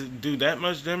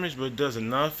damage, but it does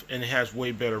enough, and it has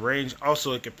way better range.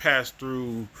 Also, it can pass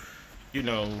through, you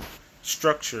know,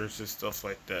 structures and stuff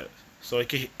like that. So it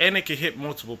can hit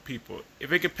multiple people.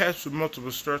 If it can pass through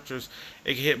multiple structures,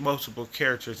 it can hit multiple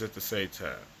characters at the same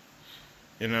time.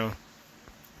 You know,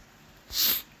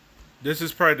 this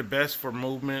is probably the best for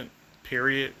movement.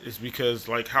 Period. Is because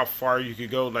like how far you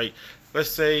could go. Like, let's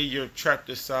say you're trapped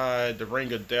inside the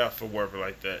ring of death or whatever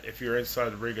like that. If you're inside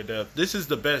the ring of death, this is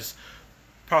the best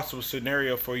possible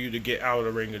scenario for you to get out of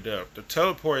the ring of death. The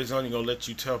teleport is only gonna let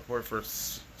you teleport for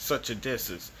such a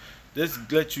distance. This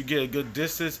lets you get a good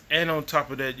distance, and on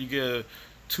top of that, you get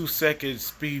 2-second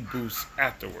speed boost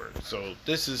afterwards. So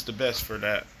this is the best for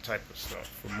that type of stuff,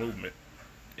 for movement,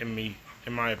 in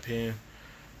my opinion.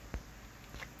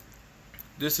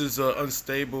 This is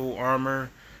unstable armor.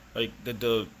 Like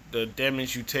the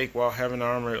damage you take while having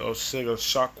armor will send a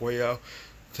shockwave out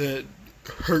that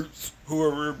hurts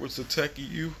whoever was attacking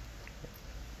you.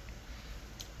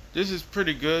 This is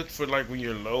pretty good for like when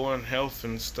you're low on health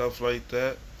and stuff like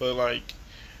that. But like,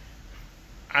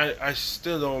 I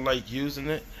still don't like using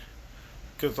it,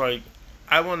 cause like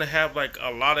I want to have like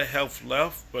a lot of health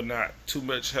left, but not too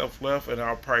much health left, and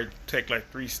I'll probably take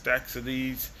like 3 stacks of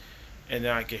these, and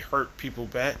then I can hurt people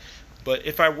back. But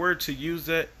if I were to use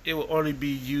that, it will only be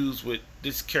used with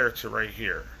this character right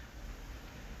here.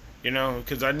 You know,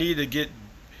 because I need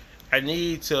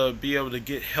to be able to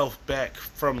get health back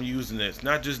from using this.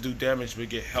 Not just do damage, but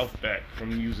get health back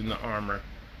from using the armor.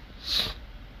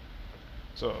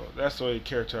 So that's the only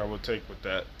character I would take with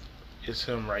that. It's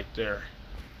him right there.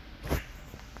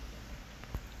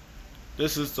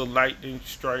 This is the lightning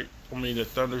strike. I mean the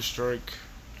thunder strike.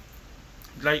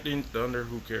 Lightning, thunder,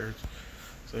 who cares?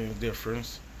 Same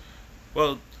difference.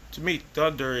 Well, to me,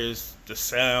 thunder is the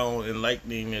sound, and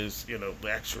lightning is, you know, the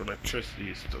actual electricity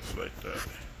and stuff like that.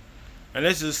 And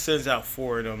this just sends out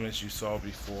 4 of them, as you saw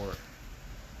before.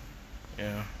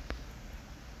 Yeah.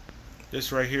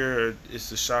 This right here is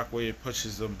the shockwave. It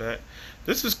pushes them back.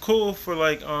 This is cool for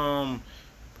like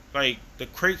the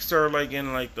crates that are like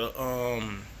in like the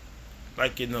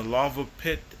lava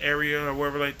pit area or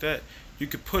whatever like that. You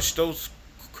could push those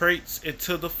crates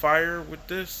into the fire with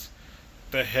this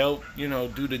to help, you know,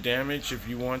 do the damage if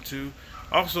you want to.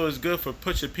 Also, it's good for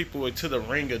pushing people into the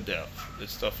ring of death and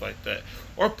stuff like that,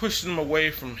 or pushing them away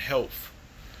from health,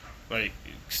 like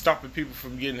stopping people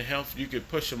from getting health. You could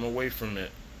push them away from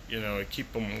it, you know, and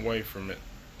keep them away from it.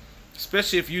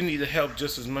 Especially if you need the help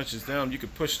just as much as them, you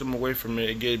could push them away from it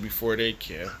and get it before they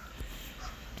can.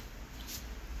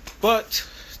 But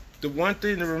the one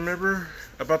thing to remember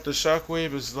about the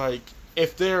shockwave is, like,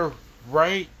 if they're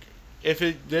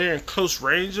they're in close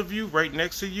range of you, right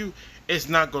next to you, it's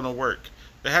not gonna work.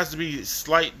 There has to be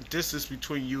slight distance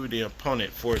between you and the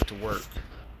opponent for it to work.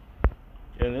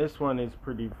 And this one is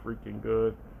pretty freaking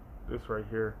good. This right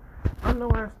here. I don't know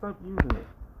why I stopped using it.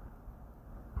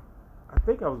 I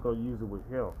think I was gonna use it with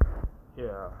him.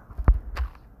 Yeah.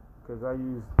 Cause I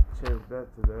used change that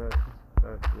to that.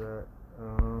 That to that.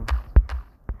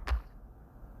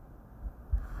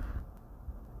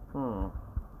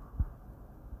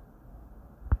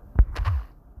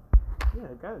 Yeah,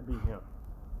 it gotta be him.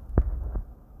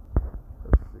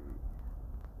 Let's see.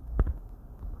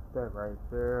 That right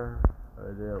there.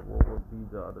 What would be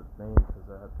the other thing? Because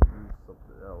I have to use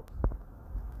something else.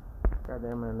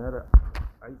 Goddamn, another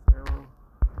ice arrow.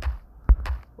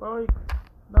 Well,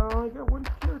 no, I got one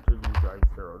character use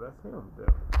ice arrow. That's him,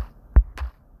 then.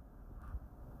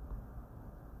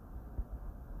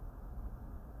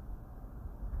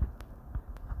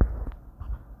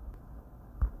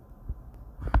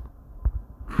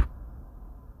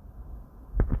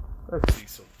 Let's see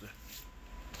something.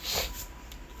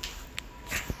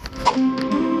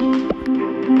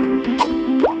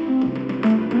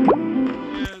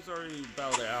 Yeah, it's already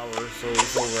about an hour, so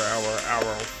it's over an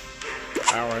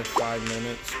hour and 5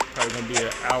 minutes. Probably gonna be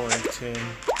an hour and 10,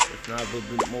 if not a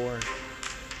little bit more.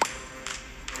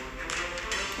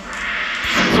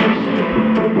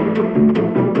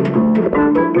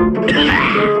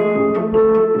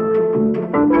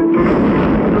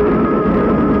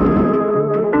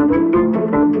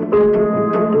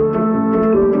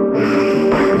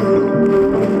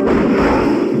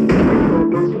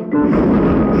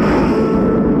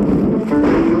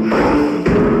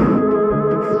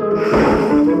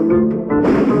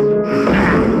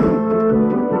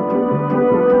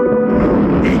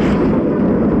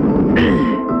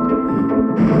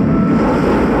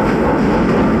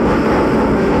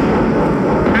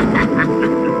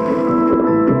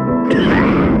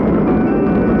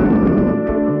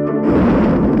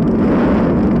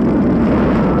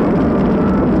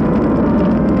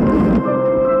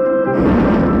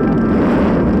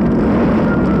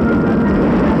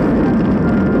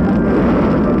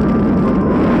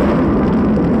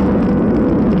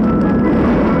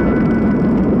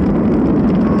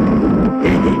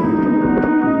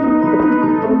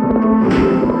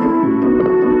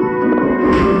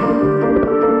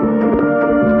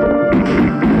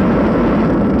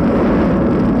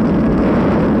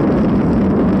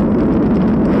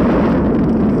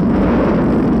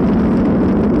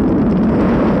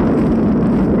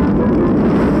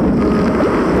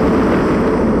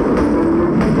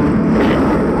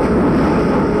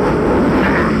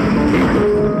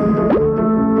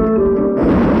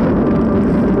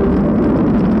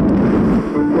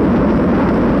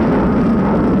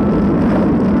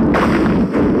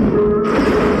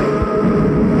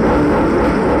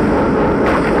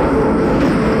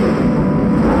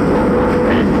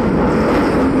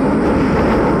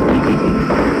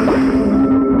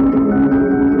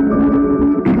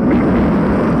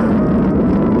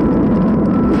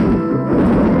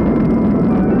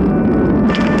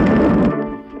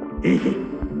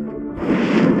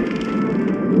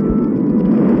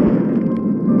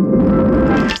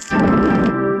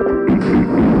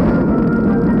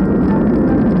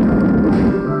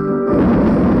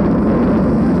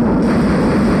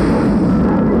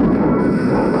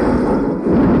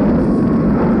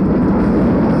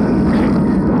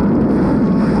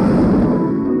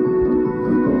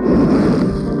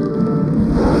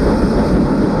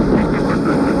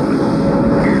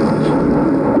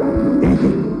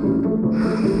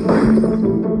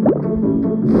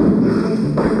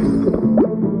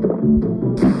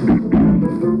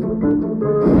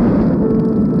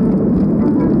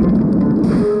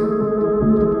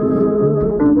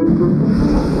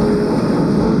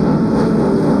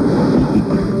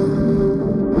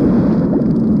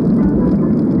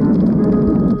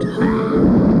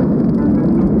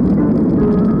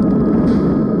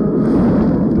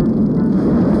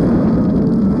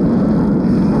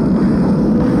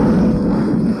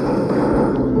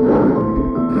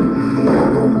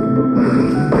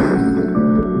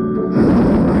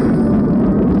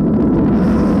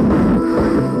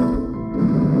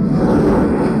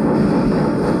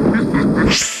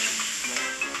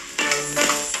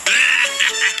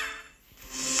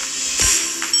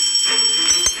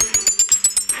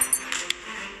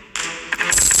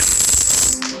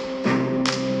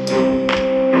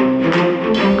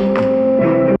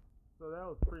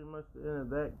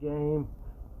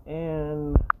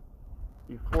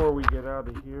 before we get out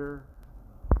of here,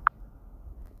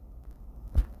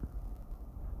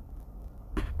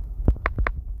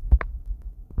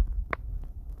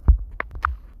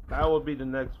 that will be the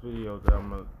next video that I'm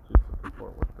gonna just looking for.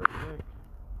 What the heck?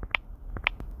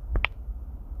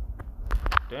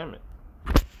 Damn it.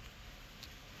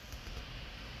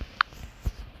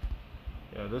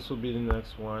 Yeah, this will be the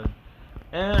next one.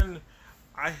 And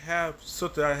I have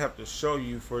something I have to show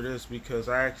you for this because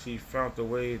I actually found a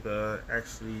way to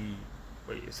actually...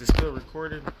 Wait, is it still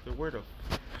recording? Where the...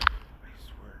 I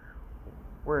swear.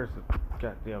 Where's the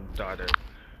goddamn dot at?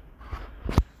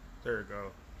 There we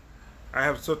go. I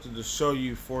have something to show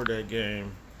you for that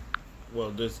game.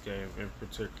 Well, this game in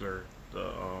particular.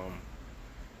 The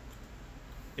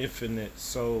Infinite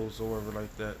Souls or whatever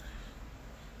like that.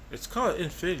 It's called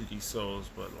Infinity Souls,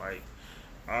 but like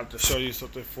I'll have to show you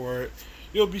something for it.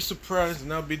 You'll be surprised,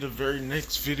 and that'll be the very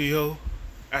next video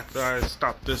after I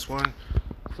stop this one.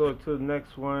 So until the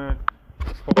next one,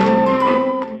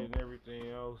 and everything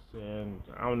else, and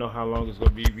I don't know how long it's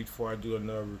gonna be before I do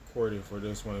another recording for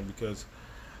this one because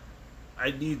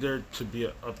I need there to be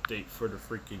an update for the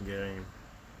freaking game.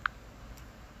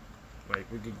 Like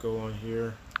we could go on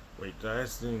here. Wait, did I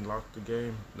accidentally lock the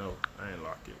game? No, I ain't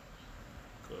lock it.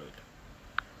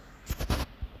 Good.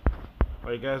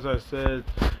 Like as I said,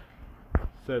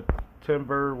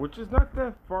 September, which is not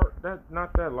that far,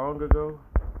 not that long ago.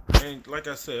 And like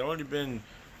I said, only been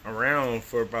around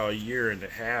for about a year and a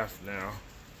half now.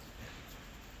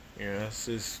 Yeah, this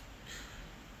is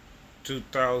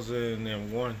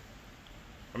 2001.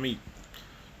 I mean,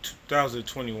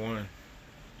 2021.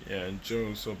 Yeah, in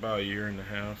June, so about a year and a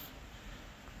half.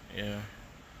 Yeah.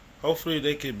 Hopefully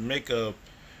they could make a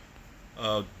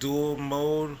dual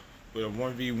mode with a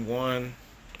 1v1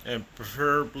 and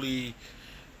preferably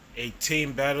a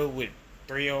team battle with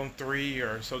 3-on-3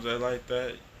 or something like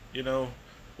that. You know,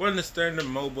 one of the standard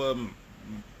MOBA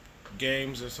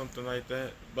games or something like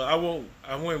that. But I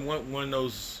wouldn't want one of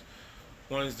those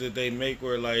ones that they make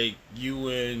where like you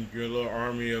and your little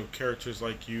army of characters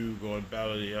like you go and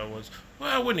battle the other ones. Well,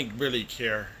 I wouldn't really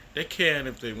care. They can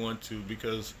if they want to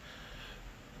because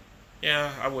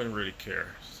yeah, I wouldn't really care.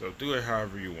 So do it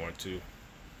however you want to.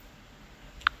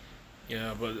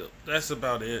 Yeah, but that's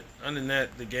about it. Other than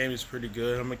that, the game is pretty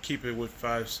good. I'm gonna keep it with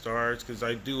 5 stars because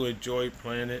I do enjoy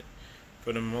playing it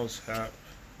for the most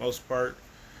part.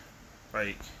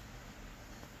 Like,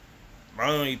 my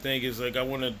only thing is like I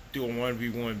want to do a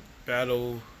 1v1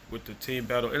 battle with the team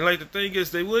battle, and like the thing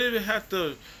is they wouldn't have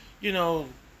to, you know,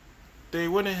 they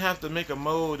wouldn't have to make a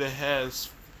mode that has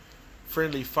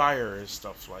friendly fire and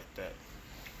stuff like that.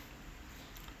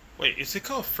 Wait, is it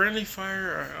called friendly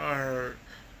fire or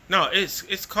no?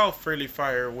 It's called friendly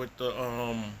fire with the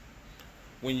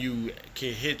when you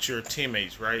can hit your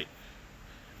teammates, right?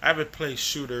 I haven't played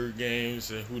shooter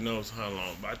games and who knows how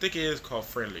long, but I think it is called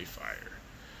friendly fire.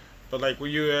 But like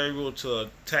when you're able to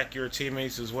attack your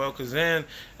teammates as well, because then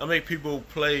it'll make people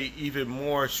play even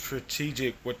more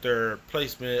strategic with their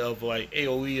placement of like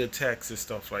AoE attacks and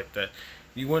stuff like that.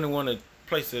 You wouldn't want to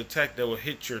place an attack that will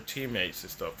hit your teammates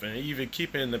and stuff, and even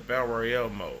keep it in the Battle Royale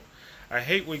mode. I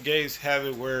hate when games have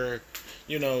it where,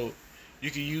 you know, you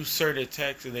can use certain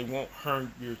attacks and they won't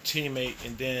harm your teammate,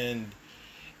 and then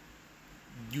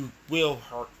you will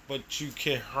harm, but you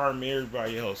can harm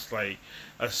everybody else. Like,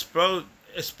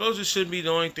 explosions shouldn't be the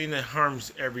only thing that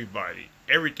harms everybody.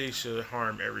 Everything should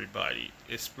harm everybody,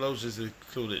 explosions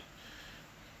included.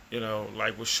 You know,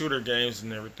 like with shooter games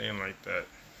and everything like that.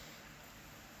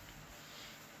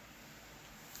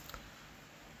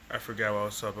 I forgot what I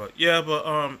was talking about. Yeah, but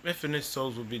Infinite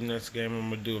Souls will be the next game I'm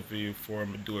gonna do a video for.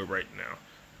 I'm gonna do it right now.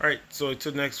 Alright, so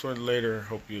until the next one later,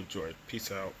 hope you enjoyed.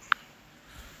 Peace out.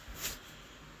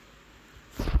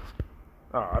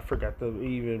 Oh, I forgot to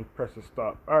even press the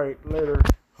stop. Alright, later.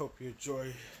 Hope you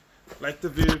enjoy. Like the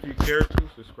video if you care to.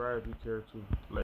 Subscribe if you care to. Later.